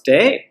Sabbath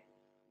day.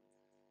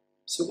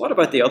 So what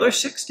about the other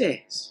 6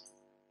 days?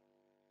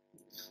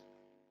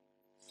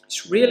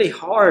 It's really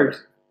hard,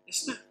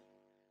 isn't it?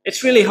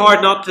 It's really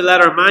hard not to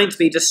let our minds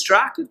be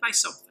distracted by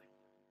something.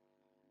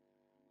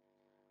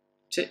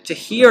 To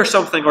hear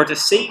something or to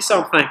see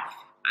something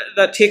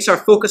that takes our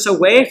focus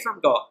away from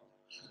God.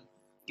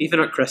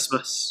 Even at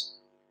Christmas.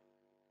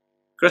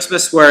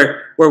 Christmas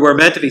where we're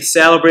meant to be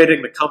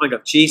celebrating the coming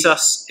of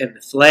Jesus in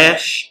the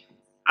flesh,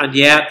 and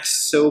yet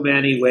so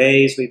many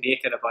ways we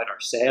make it about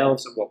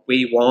ourselves and what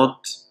we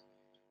want.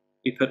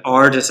 We put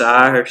our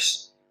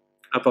desires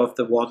above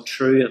the one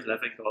true and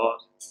living God.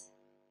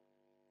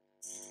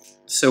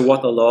 So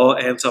what the law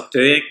ends up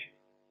doing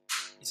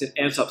is it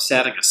ends up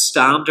setting a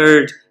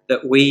standard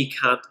that we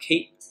can't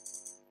keep.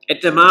 It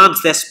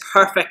demands this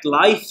perfect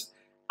life,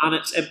 and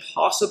it's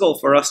impossible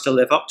for us to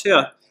live up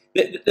to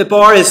it. The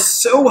bar is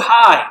so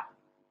high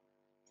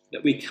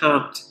that we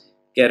can't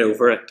get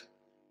over it.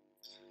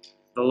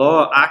 The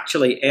law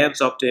actually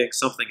ends up doing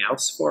something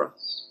else for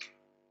us.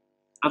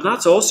 And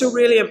that's also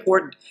really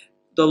important.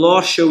 The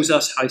law shows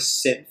us how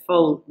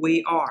sinful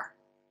we are.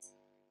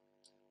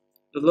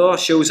 The law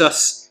shows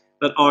us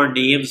that our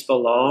names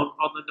belong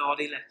on the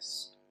naughty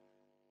list.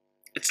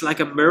 It's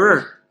like a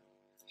mirror.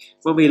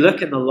 When we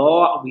look in the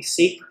law and we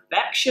see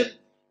perfection,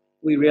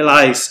 we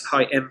realize how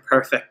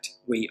imperfect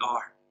we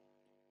are.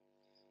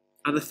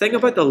 And the thing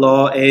about the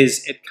law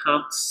is it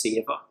can't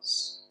save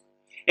us.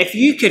 If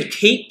you could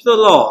keep the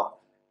law,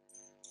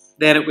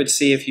 then it would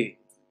save you.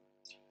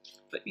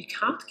 But you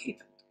can't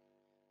keep it.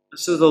 And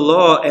so the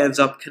law ends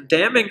up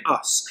condemning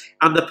us.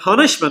 And the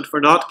punishment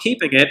for not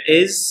keeping it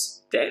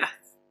is death.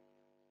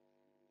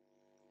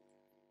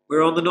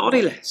 We're on the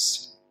naughty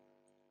list.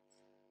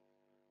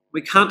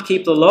 We can't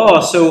keep the law,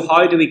 so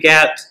how do we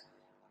get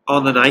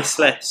on the nice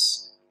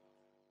list?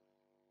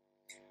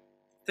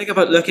 Think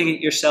about looking at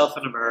yourself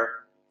in a mirror.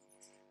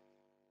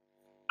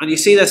 And you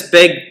see this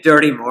big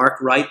dirty mark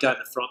right down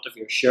the front of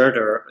your shirt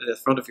or the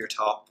front of your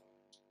top.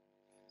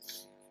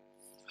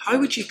 How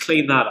would you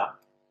clean that up?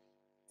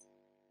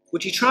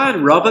 Would you try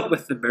and rub it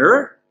with the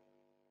mirror?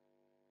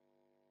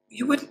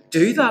 You wouldn't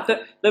do that.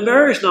 The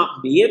mirror is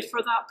not made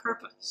for that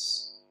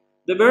purpose.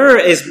 The mirror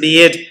is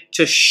made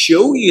to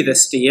show you the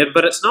stain,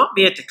 but it's not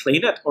made to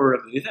clean it or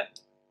remove it.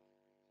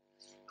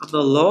 And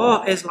the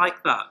law is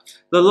like that.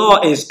 The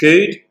law is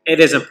good, it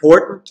is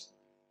important,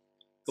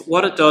 but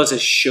what it does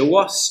is show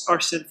us our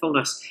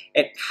sinfulness.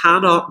 It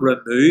cannot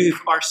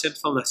remove our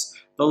sinfulness.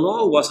 The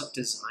law wasn't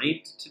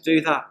designed to do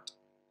that.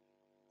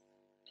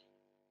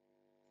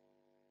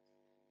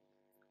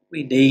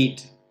 We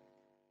need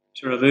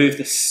to remove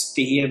the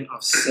stain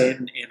of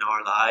sin in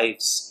our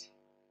lives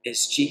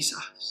is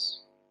Jesus.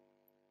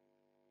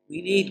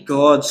 We need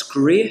God's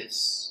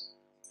grace.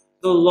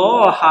 The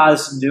law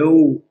has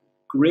no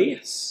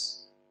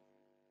grace.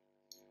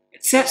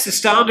 It sets the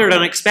standard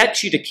and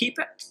expects you to keep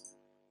it.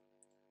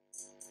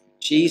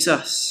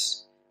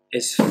 Jesus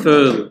is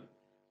full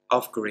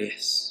of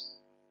grace.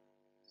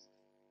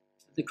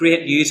 The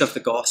great news of the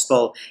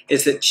gospel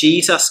is that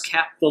Jesus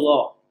kept the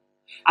law.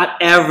 At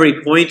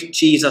every point,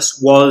 Jesus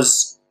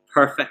was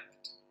perfect.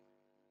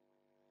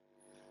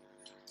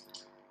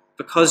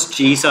 Because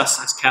Jesus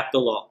has kept the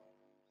law,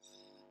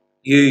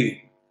 you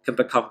can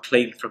become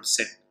clean from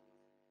sin.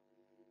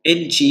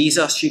 In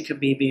Jesus, you can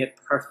be made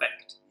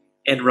perfect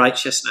in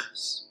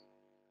righteousness.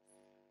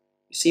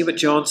 You see what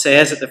John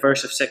says at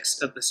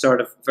the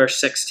start of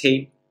verse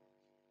 16?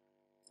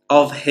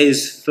 Of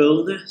His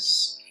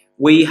fullness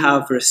we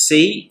have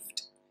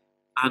received,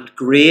 and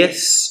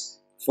grace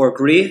for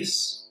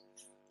grace.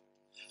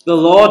 The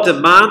law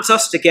demands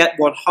us to get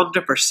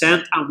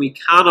 100%, and we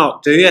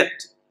cannot do it.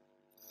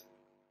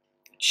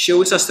 It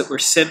shows us that we're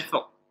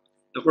sinful,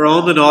 that we're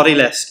on the naughty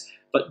list.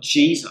 But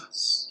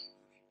Jesus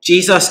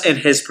in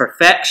His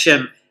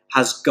perfection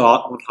has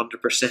got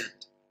 100%.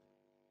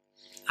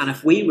 And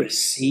if we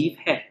receive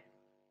Him,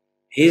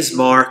 His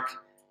mark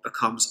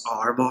becomes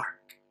our mark.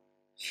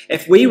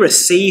 If we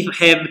receive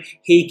Him,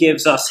 He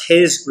gives us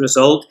His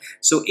result.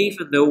 So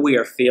even though we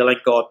are failing,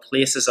 God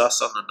places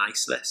us on the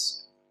nice list.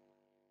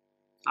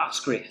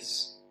 That's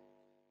grace.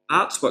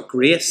 That's what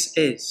grace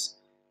is.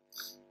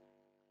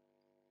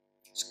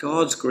 It's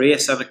God's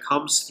grace, and it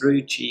comes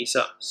through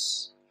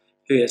Jesus,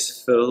 who is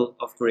full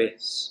of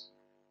grace.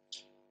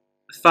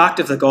 The fact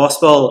of the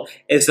gospel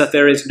is that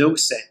there is no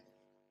sin.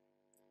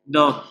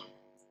 None,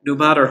 no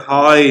matter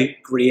how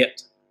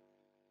great,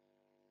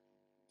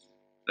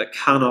 that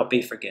cannot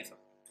be forgiven.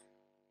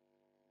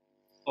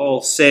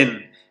 All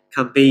sin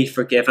can be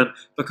forgiven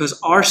because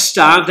our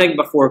standing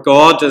before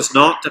God does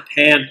not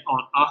depend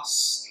on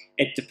us.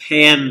 It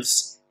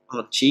depends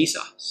on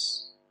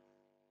Jesus.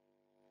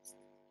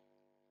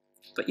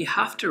 But you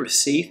have to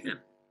receive him.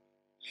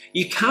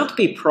 You can't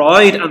be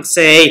proud and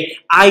say,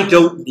 I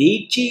don't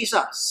need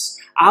Jesus.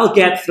 I'll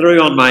get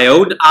through on my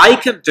own. I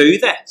can do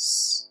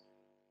this.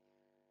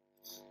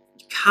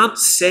 You can't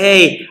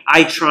say,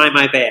 I try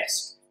my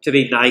best to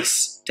be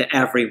nice to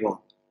everyone.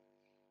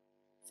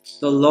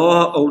 The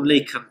law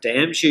only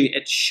condemns you.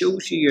 It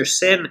shows you your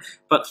sin.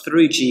 But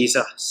through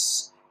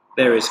Jesus,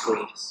 there is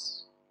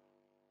grace.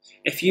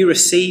 If you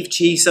receive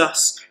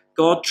Jesus,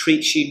 God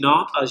treats you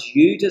not as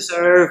you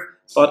deserve,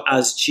 but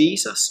as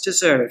Jesus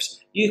deserves.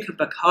 You can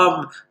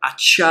become a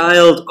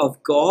child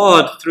of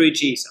God through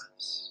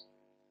Jesus.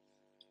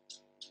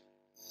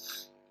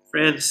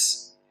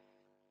 Friends,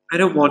 I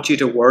don't want you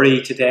to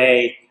worry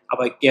today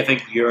about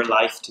giving your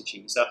life to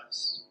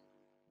Jesus.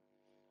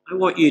 I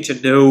want you to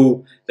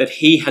know that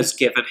he has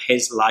given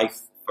his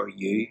life for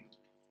you.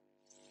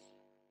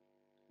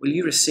 Will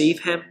you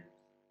receive him?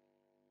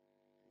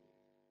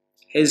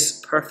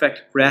 His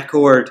perfect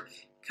record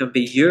can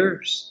be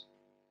yours.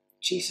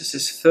 Jesus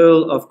is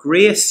full of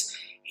grace.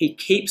 He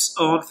keeps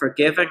on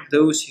forgiving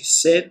those who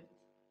sin.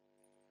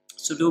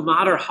 So no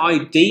matter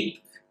how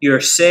deep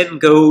your sin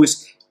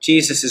goes,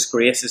 Jesus'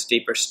 grace is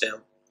deeper still.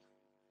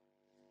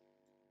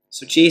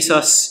 So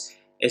Jesus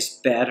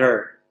is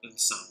better than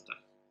Santa.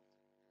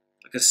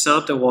 Because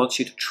Santa wants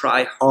you to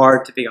try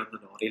hard to be on the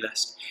naughty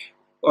list,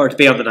 or to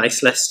be on the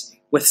nice list.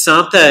 With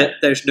Santa,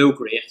 there's no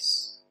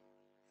grace.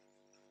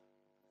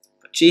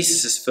 But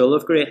Jesus is full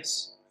of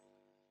grace.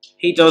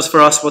 He does for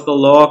us what the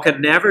law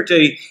can never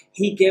do.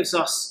 He gives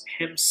us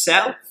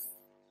himself.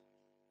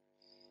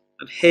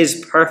 And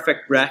his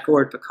perfect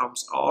record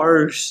becomes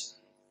ours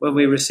when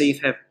we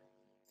receive him.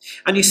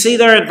 And you see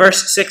there in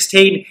verse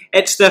 16,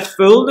 it's the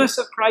fullness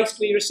of Christ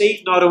we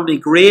receive, not only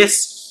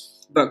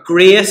grace, but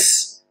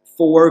grace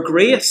for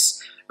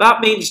grace.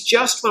 That means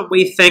just when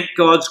we think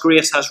God's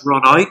grace has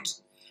run out,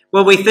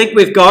 when we think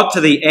we've got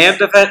to the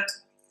end of it,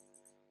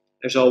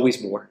 there's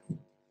always more.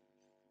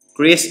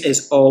 Grace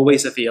is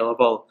always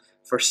available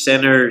for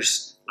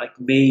sinners like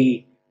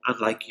me and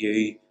like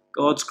you.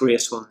 God's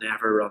grace will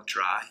never run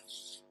dry.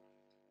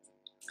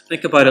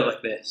 Think about it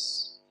like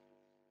this.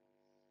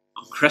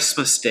 On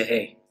Christmas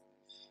Day,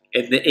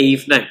 in the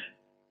evening,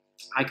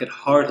 I could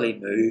hardly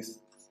move.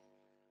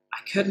 I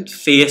couldn't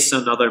face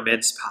another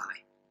mince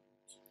pie.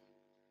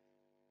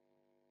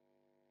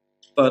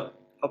 But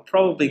I'll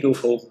probably go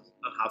home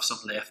and have some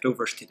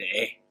leftovers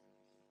today.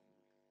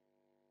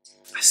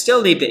 I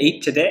still need to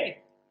eat today.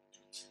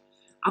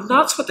 And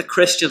that's what the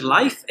Christian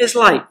life is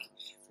like.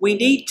 We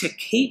need to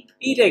keep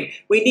eating.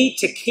 We need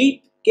to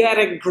keep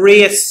getting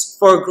grace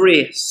for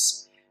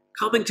grace.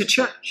 Coming to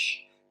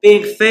church,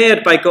 being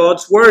fed by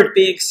God's word,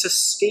 being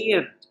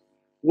sustained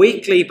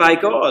weekly by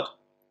God.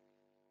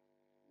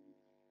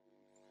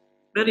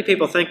 Many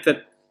people think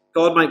that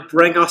God might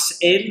bring us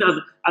in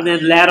and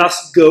then let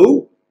us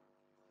go.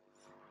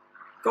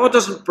 God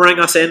doesn't bring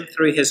us in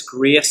through his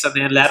grace and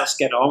then let us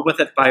get on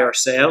with it by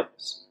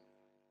ourselves.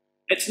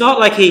 It's not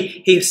like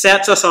he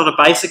sets us on a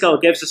bicycle,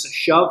 gives us a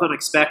shove and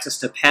expects us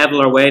to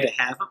pedal our way to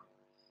heaven.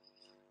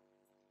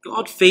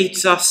 God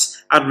feeds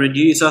us and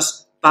renews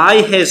us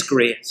by his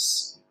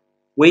grace,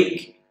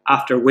 week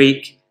after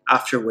week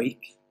after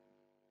week.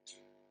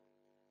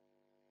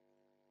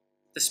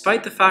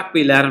 Despite the fact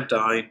we let him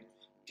down,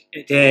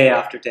 day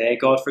after day,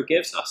 God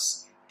forgives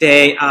us,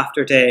 day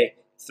after day,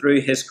 through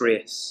his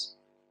grace.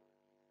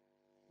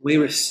 We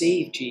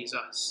receive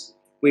Jesus.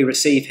 We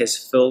receive his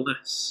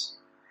fullness,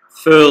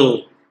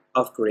 full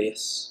of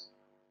grace.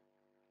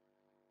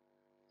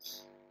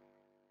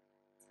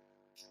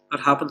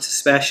 That happens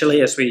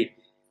especially as we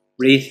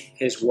read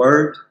his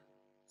word,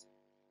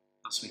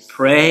 as we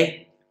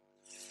pray,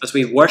 as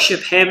we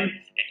worship him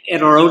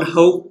in our own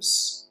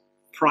homes,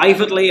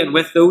 privately and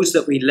with those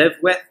that we live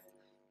with,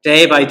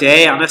 day by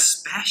day, and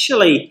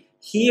especially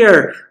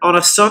here on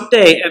a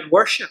Sunday in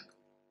worship.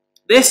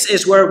 This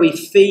is where we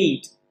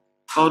feed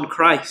on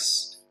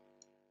Christ.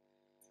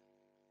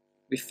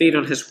 We feed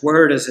on his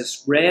word as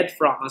it's read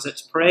from, as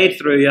it's prayed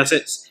through, as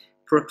it's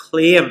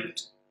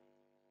proclaimed.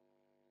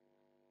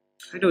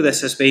 I know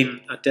this has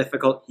been a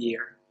difficult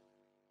year.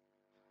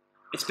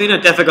 It's been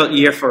a difficult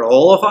year for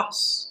all of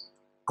us.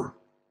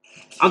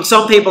 And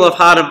some people have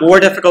had a more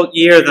difficult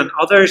year than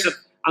others,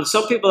 and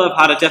some people have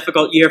had a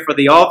difficult year for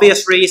the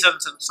obvious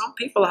reasons, and some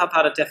people have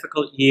had a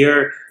difficult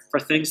year for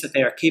things that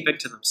they are keeping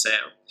to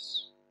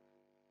themselves.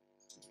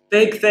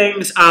 Big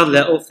things and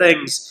little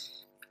things.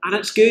 And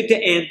it's good to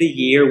end the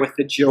year with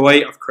the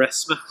joy of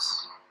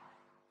Christmas.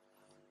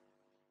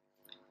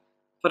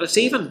 But it's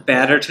even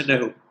better to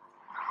know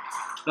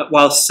that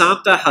while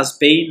Santa has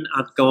been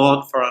and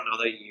gone for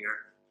another year,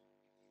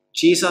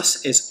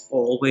 Jesus is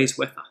always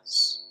with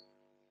us.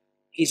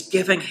 He's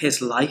giving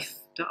his life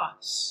to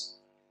us.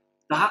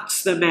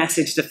 That's the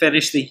message to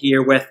finish the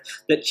year with,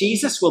 that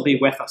Jesus will be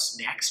with us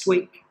next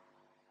week,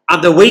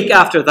 and the week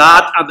after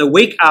that, and the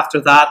week after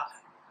that,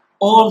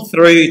 on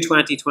through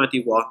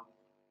 2021.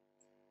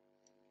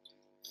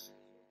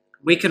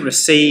 We can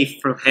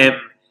receive from him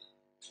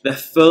the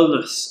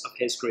fullness of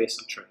his grace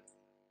and truth,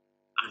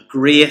 and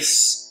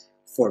grace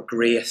for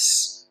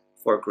grace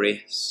for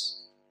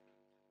grace.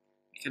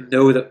 We can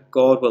know that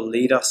God will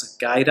lead us and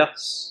guide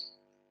us,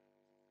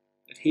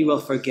 that he will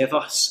forgive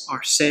us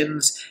our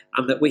sins,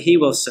 and that he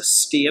will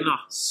sustain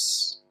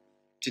us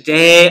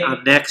today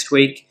and next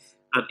week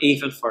and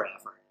even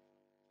forever.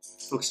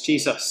 Folks,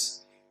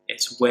 Jesus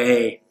is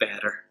way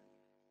better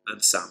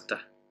than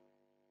Santa.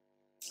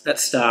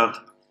 Let's stand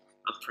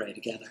and pray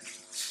together.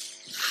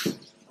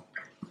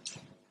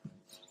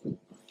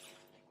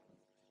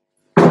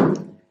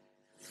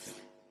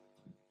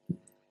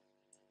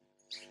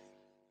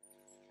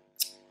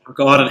 Our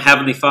God and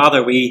Heavenly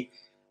Father, we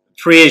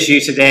praise you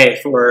today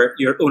for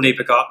your only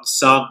begotten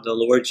Son, the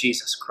Lord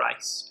Jesus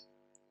Christ.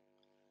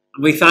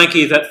 And we thank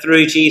you that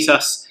through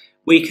Jesus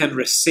we can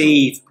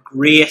receive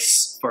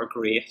grace for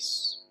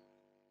grace.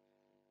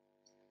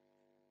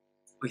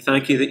 We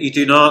thank you that you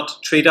do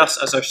not treat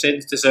us as our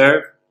sins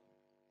deserve.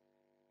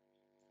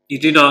 You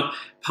do not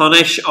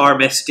punish our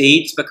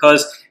misdeeds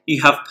because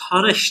you have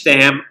punished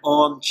them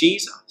on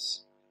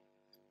Jesus.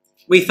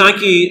 We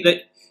thank you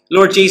that,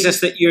 Lord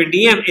Jesus, that your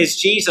name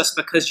is Jesus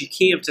because you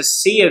came to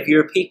save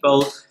your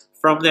people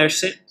from their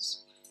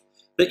sins.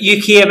 That you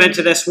came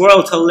into this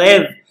world to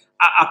live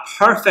a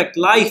perfect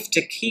life,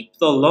 to keep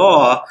the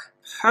law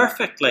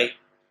perfectly,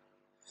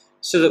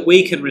 so that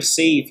we can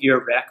receive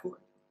your record,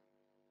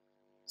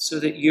 so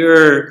that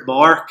your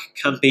mark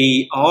can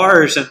be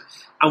ours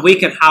and we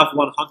can have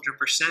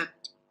 100%.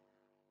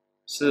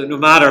 So that no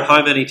matter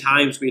how many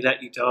times we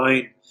let you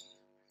down,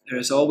 there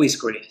is always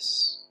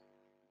grace.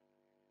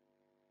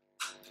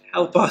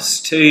 Help us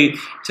to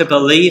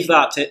believe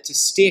that, to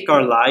stake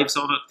our lives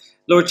on it.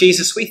 Lord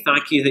Jesus, we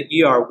thank you that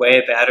you are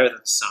way better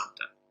than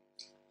Santa,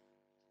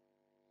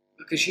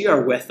 because you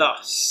are with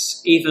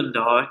us even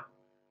now.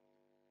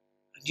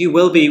 And you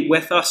will be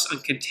with us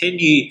and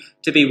continue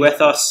to be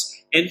with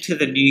us into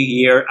the new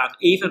year and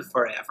even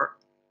forever.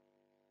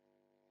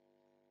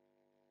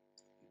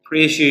 We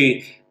praise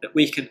you that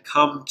we can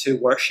come to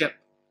worship.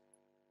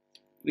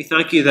 We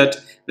thank you that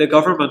the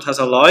government has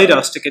allowed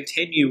us to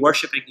continue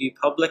worshipping you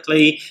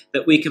publicly,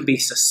 that we can be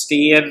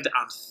sustained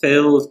and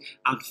filled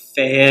and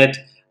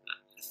fed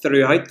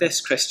throughout this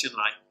Christian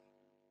life.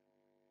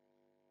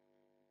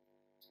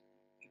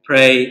 We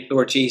pray,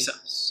 Lord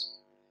Jesus,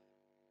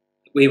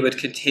 that we would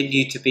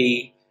continue to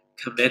be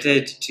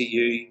committed to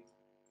you,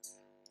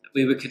 that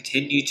we would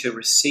continue to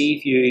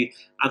receive you,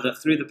 and that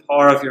through the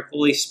power of your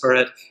Holy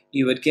Spirit,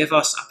 you would give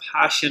us a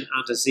passion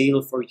and a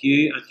zeal for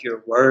you and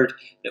your word,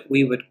 that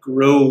we would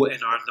grow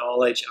in our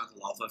knowledge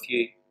and love of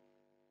you.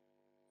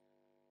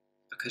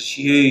 Because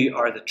you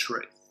are the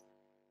truth.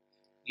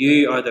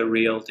 You are the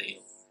real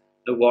deal,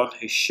 the one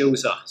who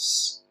shows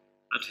us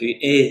and who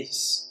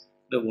is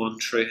the one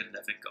true and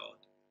living God.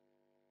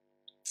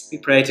 We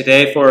pray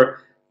today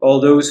for all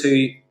those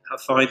who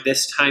have found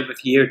this time of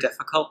year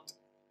difficult.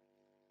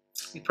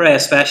 We pray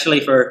especially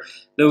for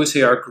those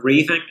who are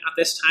grieving at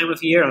this time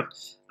of year and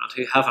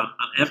who have an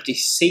empty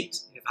seat,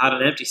 who've had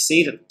an empty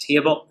seat at the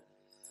table,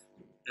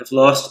 who've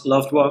lost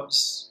loved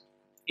ones,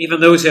 even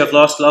those who have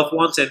lost loved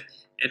ones in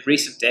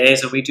recent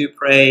days. And we do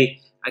pray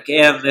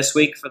again this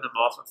week for the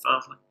Moffat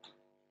family.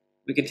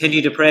 We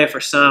continue to pray for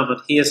Sam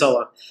and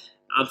Hazel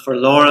and for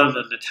Lauren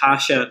and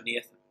Natasha and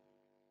Nathan.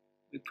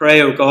 We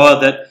pray, oh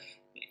God, that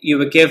you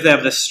would give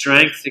them the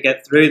strength to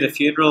get through the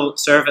funeral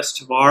service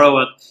tomorrow,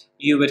 and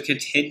you would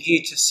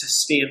continue to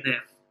sustain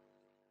them,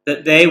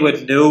 that they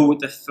would know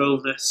the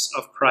fullness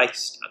of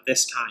Christ at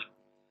this time,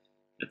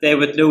 that they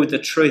would know the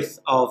truth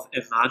of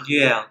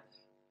Emmanuel,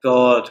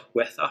 God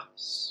with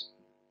us.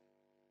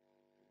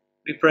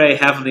 We pray,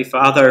 Heavenly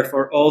Father,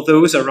 for all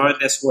those around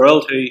this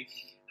world who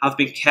have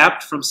been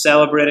kept from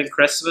celebrating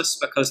Christmas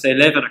because they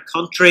live in a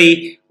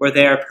country where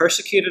they are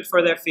persecuted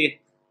for their faith.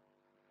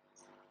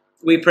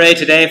 We pray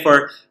today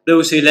for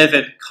those who live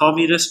in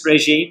communist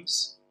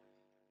regimes.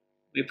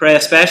 We pray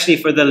especially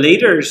for the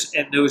leaders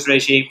in those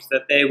regimes,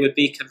 that they would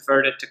be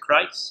converted to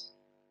Christ.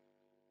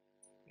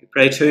 We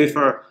pray too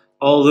for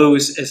all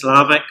those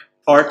Islamic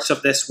parts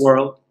of this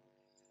world,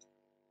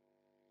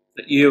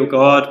 that you, O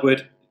God,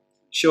 would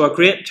show a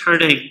great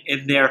turning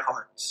in their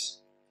hearts,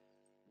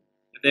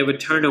 that they would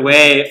turn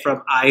away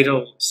from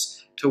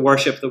idols to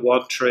worship the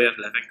one true and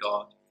living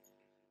God.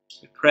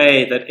 We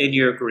pray that in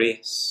your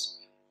grace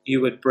you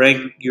would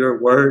bring your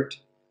word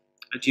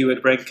and you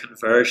would bring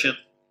conversion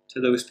to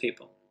those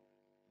people.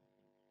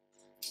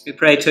 We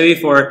pray too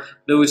for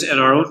those in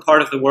our own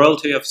part of the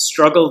world who have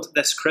struggled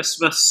this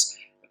Christmas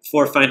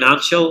for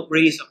financial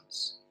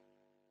reasons.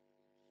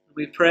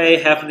 We pray,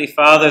 Heavenly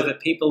Father,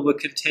 that people would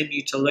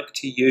continue to look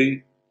to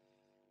you,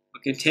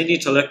 would continue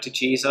to look to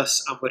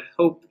Jesus, and would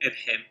hope in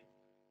him.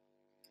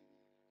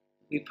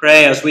 We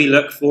pray as we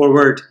look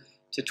forward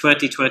to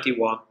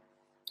 2021,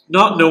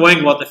 not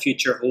knowing what the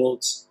future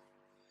holds,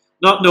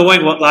 not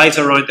knowing what lies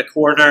around the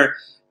corner.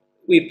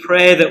 We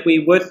pray that we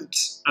wouldn't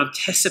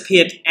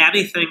anticipate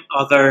anything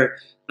other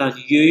than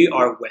you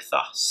are with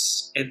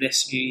us in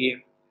this new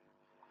year.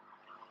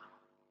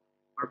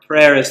 Our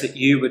prayer is that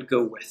you would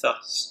go with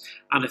us.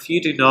 And if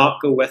you do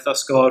not go with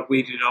us, God,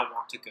 we do not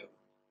want to go.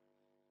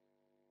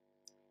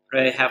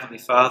 Pray, Heavenly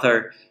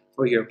Father,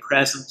 for your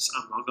presence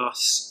among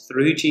us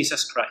through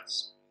Jesus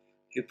Christ,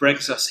 who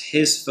brings us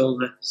his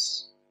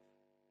fullness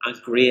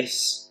and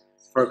grace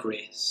for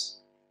grace,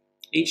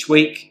 each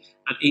week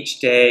and each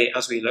day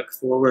as we look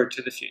forward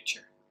to the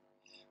future.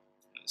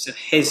 It's in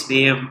his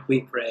name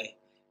we pray,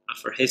 and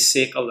for his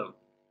sake alone.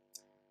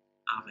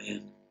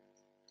 Amen.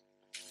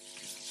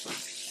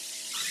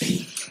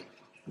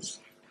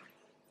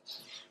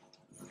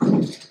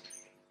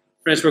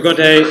 Friends, we're going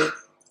to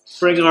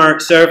bring our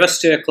service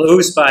to a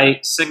close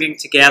by singing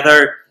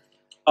together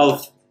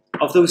of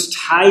those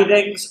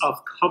tidings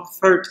of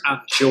comfort and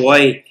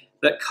joy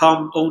that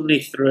come only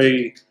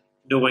through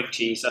knowing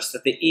Jesus,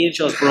 that the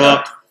angels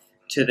brought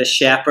to the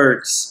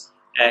shepherds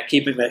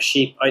keeping their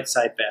sheep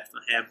outside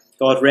Bethlehem.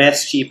 God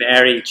rest ye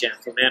merry,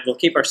 gentlemen. We'll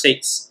keep our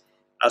seats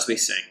as we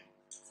sing.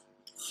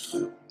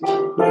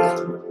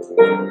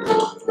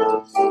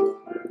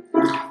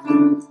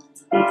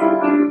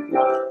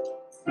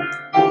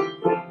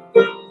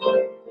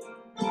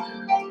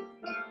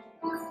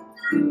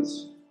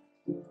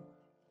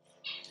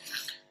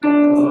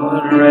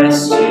 God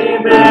rest ye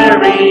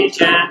merry,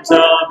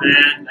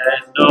 gentlemen,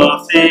 let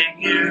nothing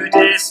you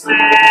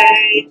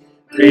dismay.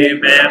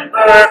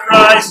 Remember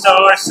Christ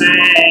our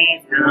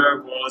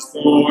Saviour was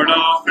born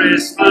on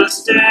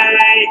Christmas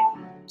Day,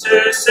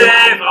 to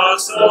save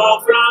us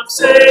all from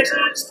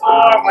Satan's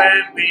power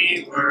when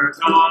we were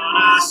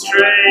gone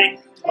astray.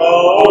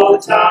 Oh,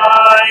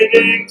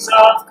 tidings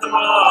of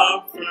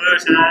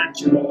comfort and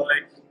joy,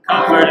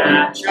 comfort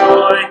and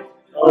joy.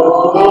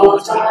 Oh,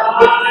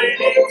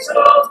 tidings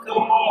of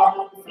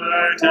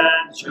comfort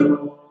and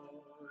joy.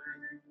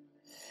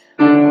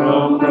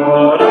 From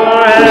God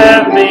our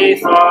Heavenly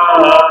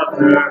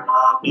Father,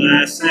 a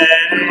blessed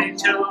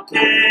angel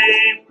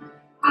came,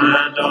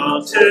 and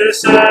unto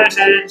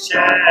certain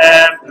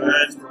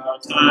shepherds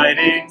brought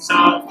tidings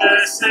of the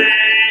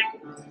same,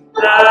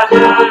 that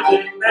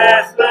in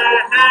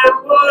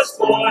Bethlehem was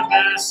born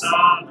the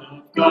Son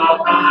of God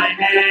by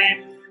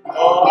name.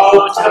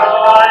 Oh,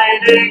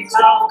 tidings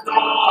of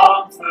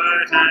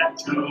comfort and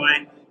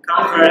joy,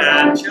 comfort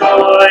and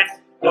joy.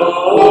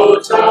 Oh,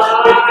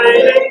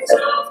 tidings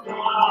of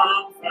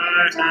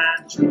comfort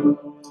and joy.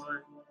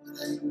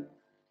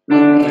 Do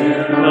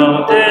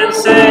not then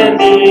say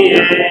the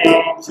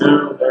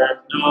angel, let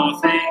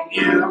nothing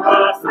you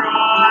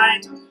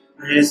affright.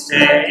 This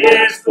day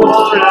is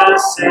born a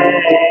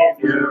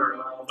Saviour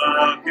of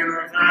a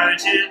pure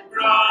virgin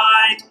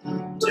bride,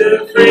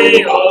 to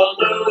free all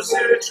those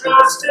who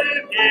trust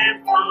in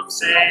him from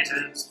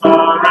Satan's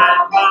power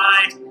and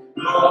might.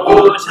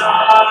 Oh,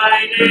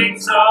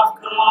 tidings of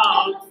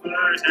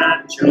comfort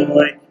and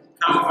joy,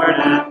 comfort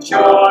and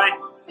joy.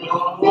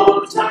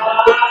 Oh,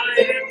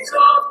 tidings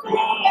of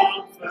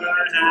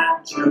comfort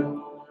and joy.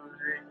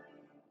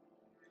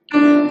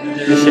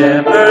 The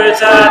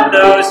shepherds at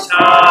those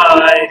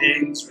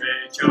tidings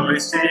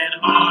rejoiced in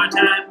heart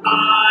and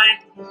mind,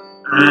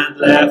 and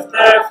left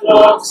their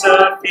flocks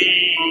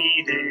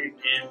a-feeding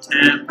in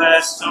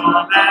tempest,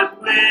 storm, and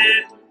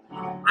wind,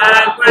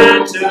 and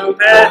went to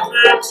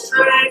Bethlehem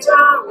straight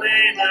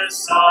away the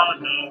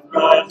Son of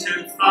God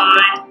to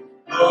find.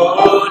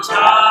 Oh,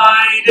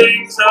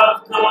 tidings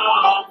of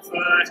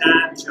comfort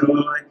and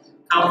joy,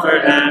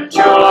 comfort and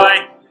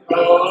joy.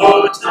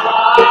 Oh,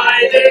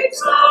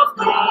 tidings of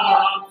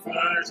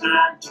comfort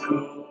and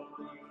joy.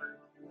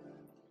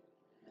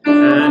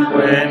 And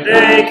when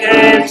they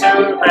came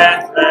to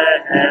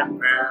Bethlehem,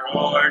 where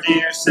our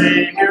dear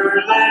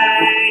Saviour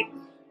lay,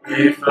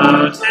 they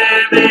found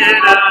him in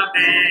a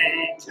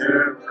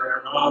manger,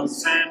 where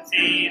oxen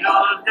feed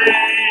on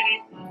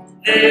hay.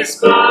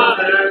 His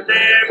mother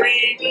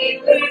Mary,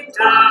 kneeling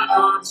down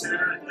unto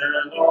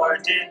the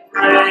Lord, did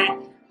pray.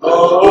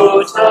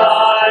 Oh,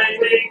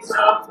 tidings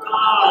of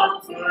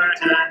comfort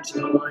and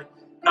joy,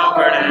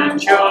 comfort and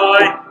joy.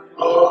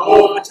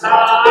 Oh,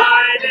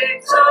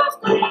 tidings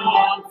of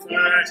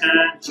comfort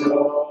and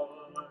joy.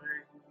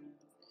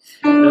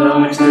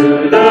 Now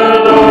to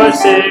the Lord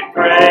sing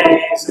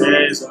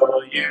praises,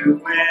 all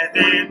you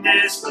within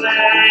this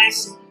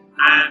place,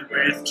 and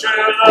with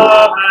true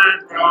love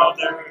and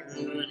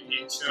brotherhood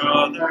each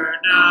other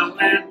now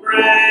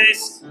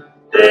embrace.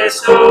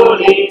 This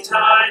holy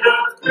tide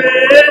of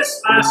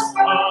Christmas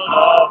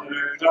all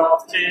other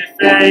doth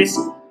deface.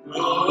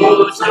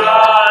 Oh,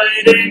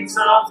 tidings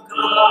of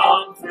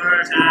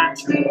comfort and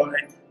joy,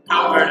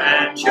 comfort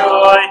and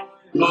joy.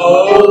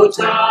 Oh,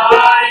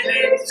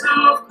 tidings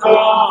of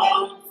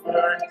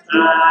comfort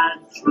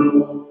and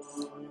joy.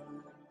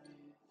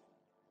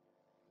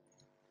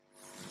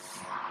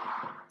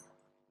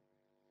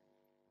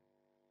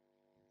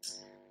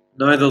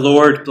 Now the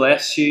Lord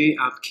bless you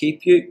and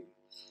keep you.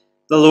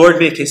 The Lord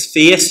make his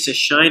face to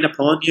shine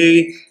upon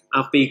you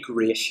and be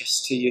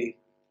gracious to you.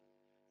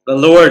 The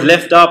Lord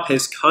lift up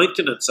his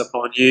countenance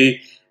upon you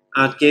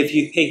and give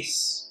you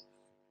peace.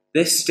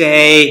 This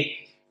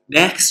day,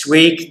 next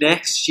week,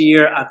 next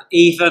year, and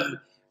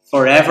even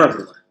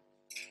forevermore.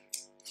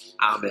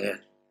 Amen.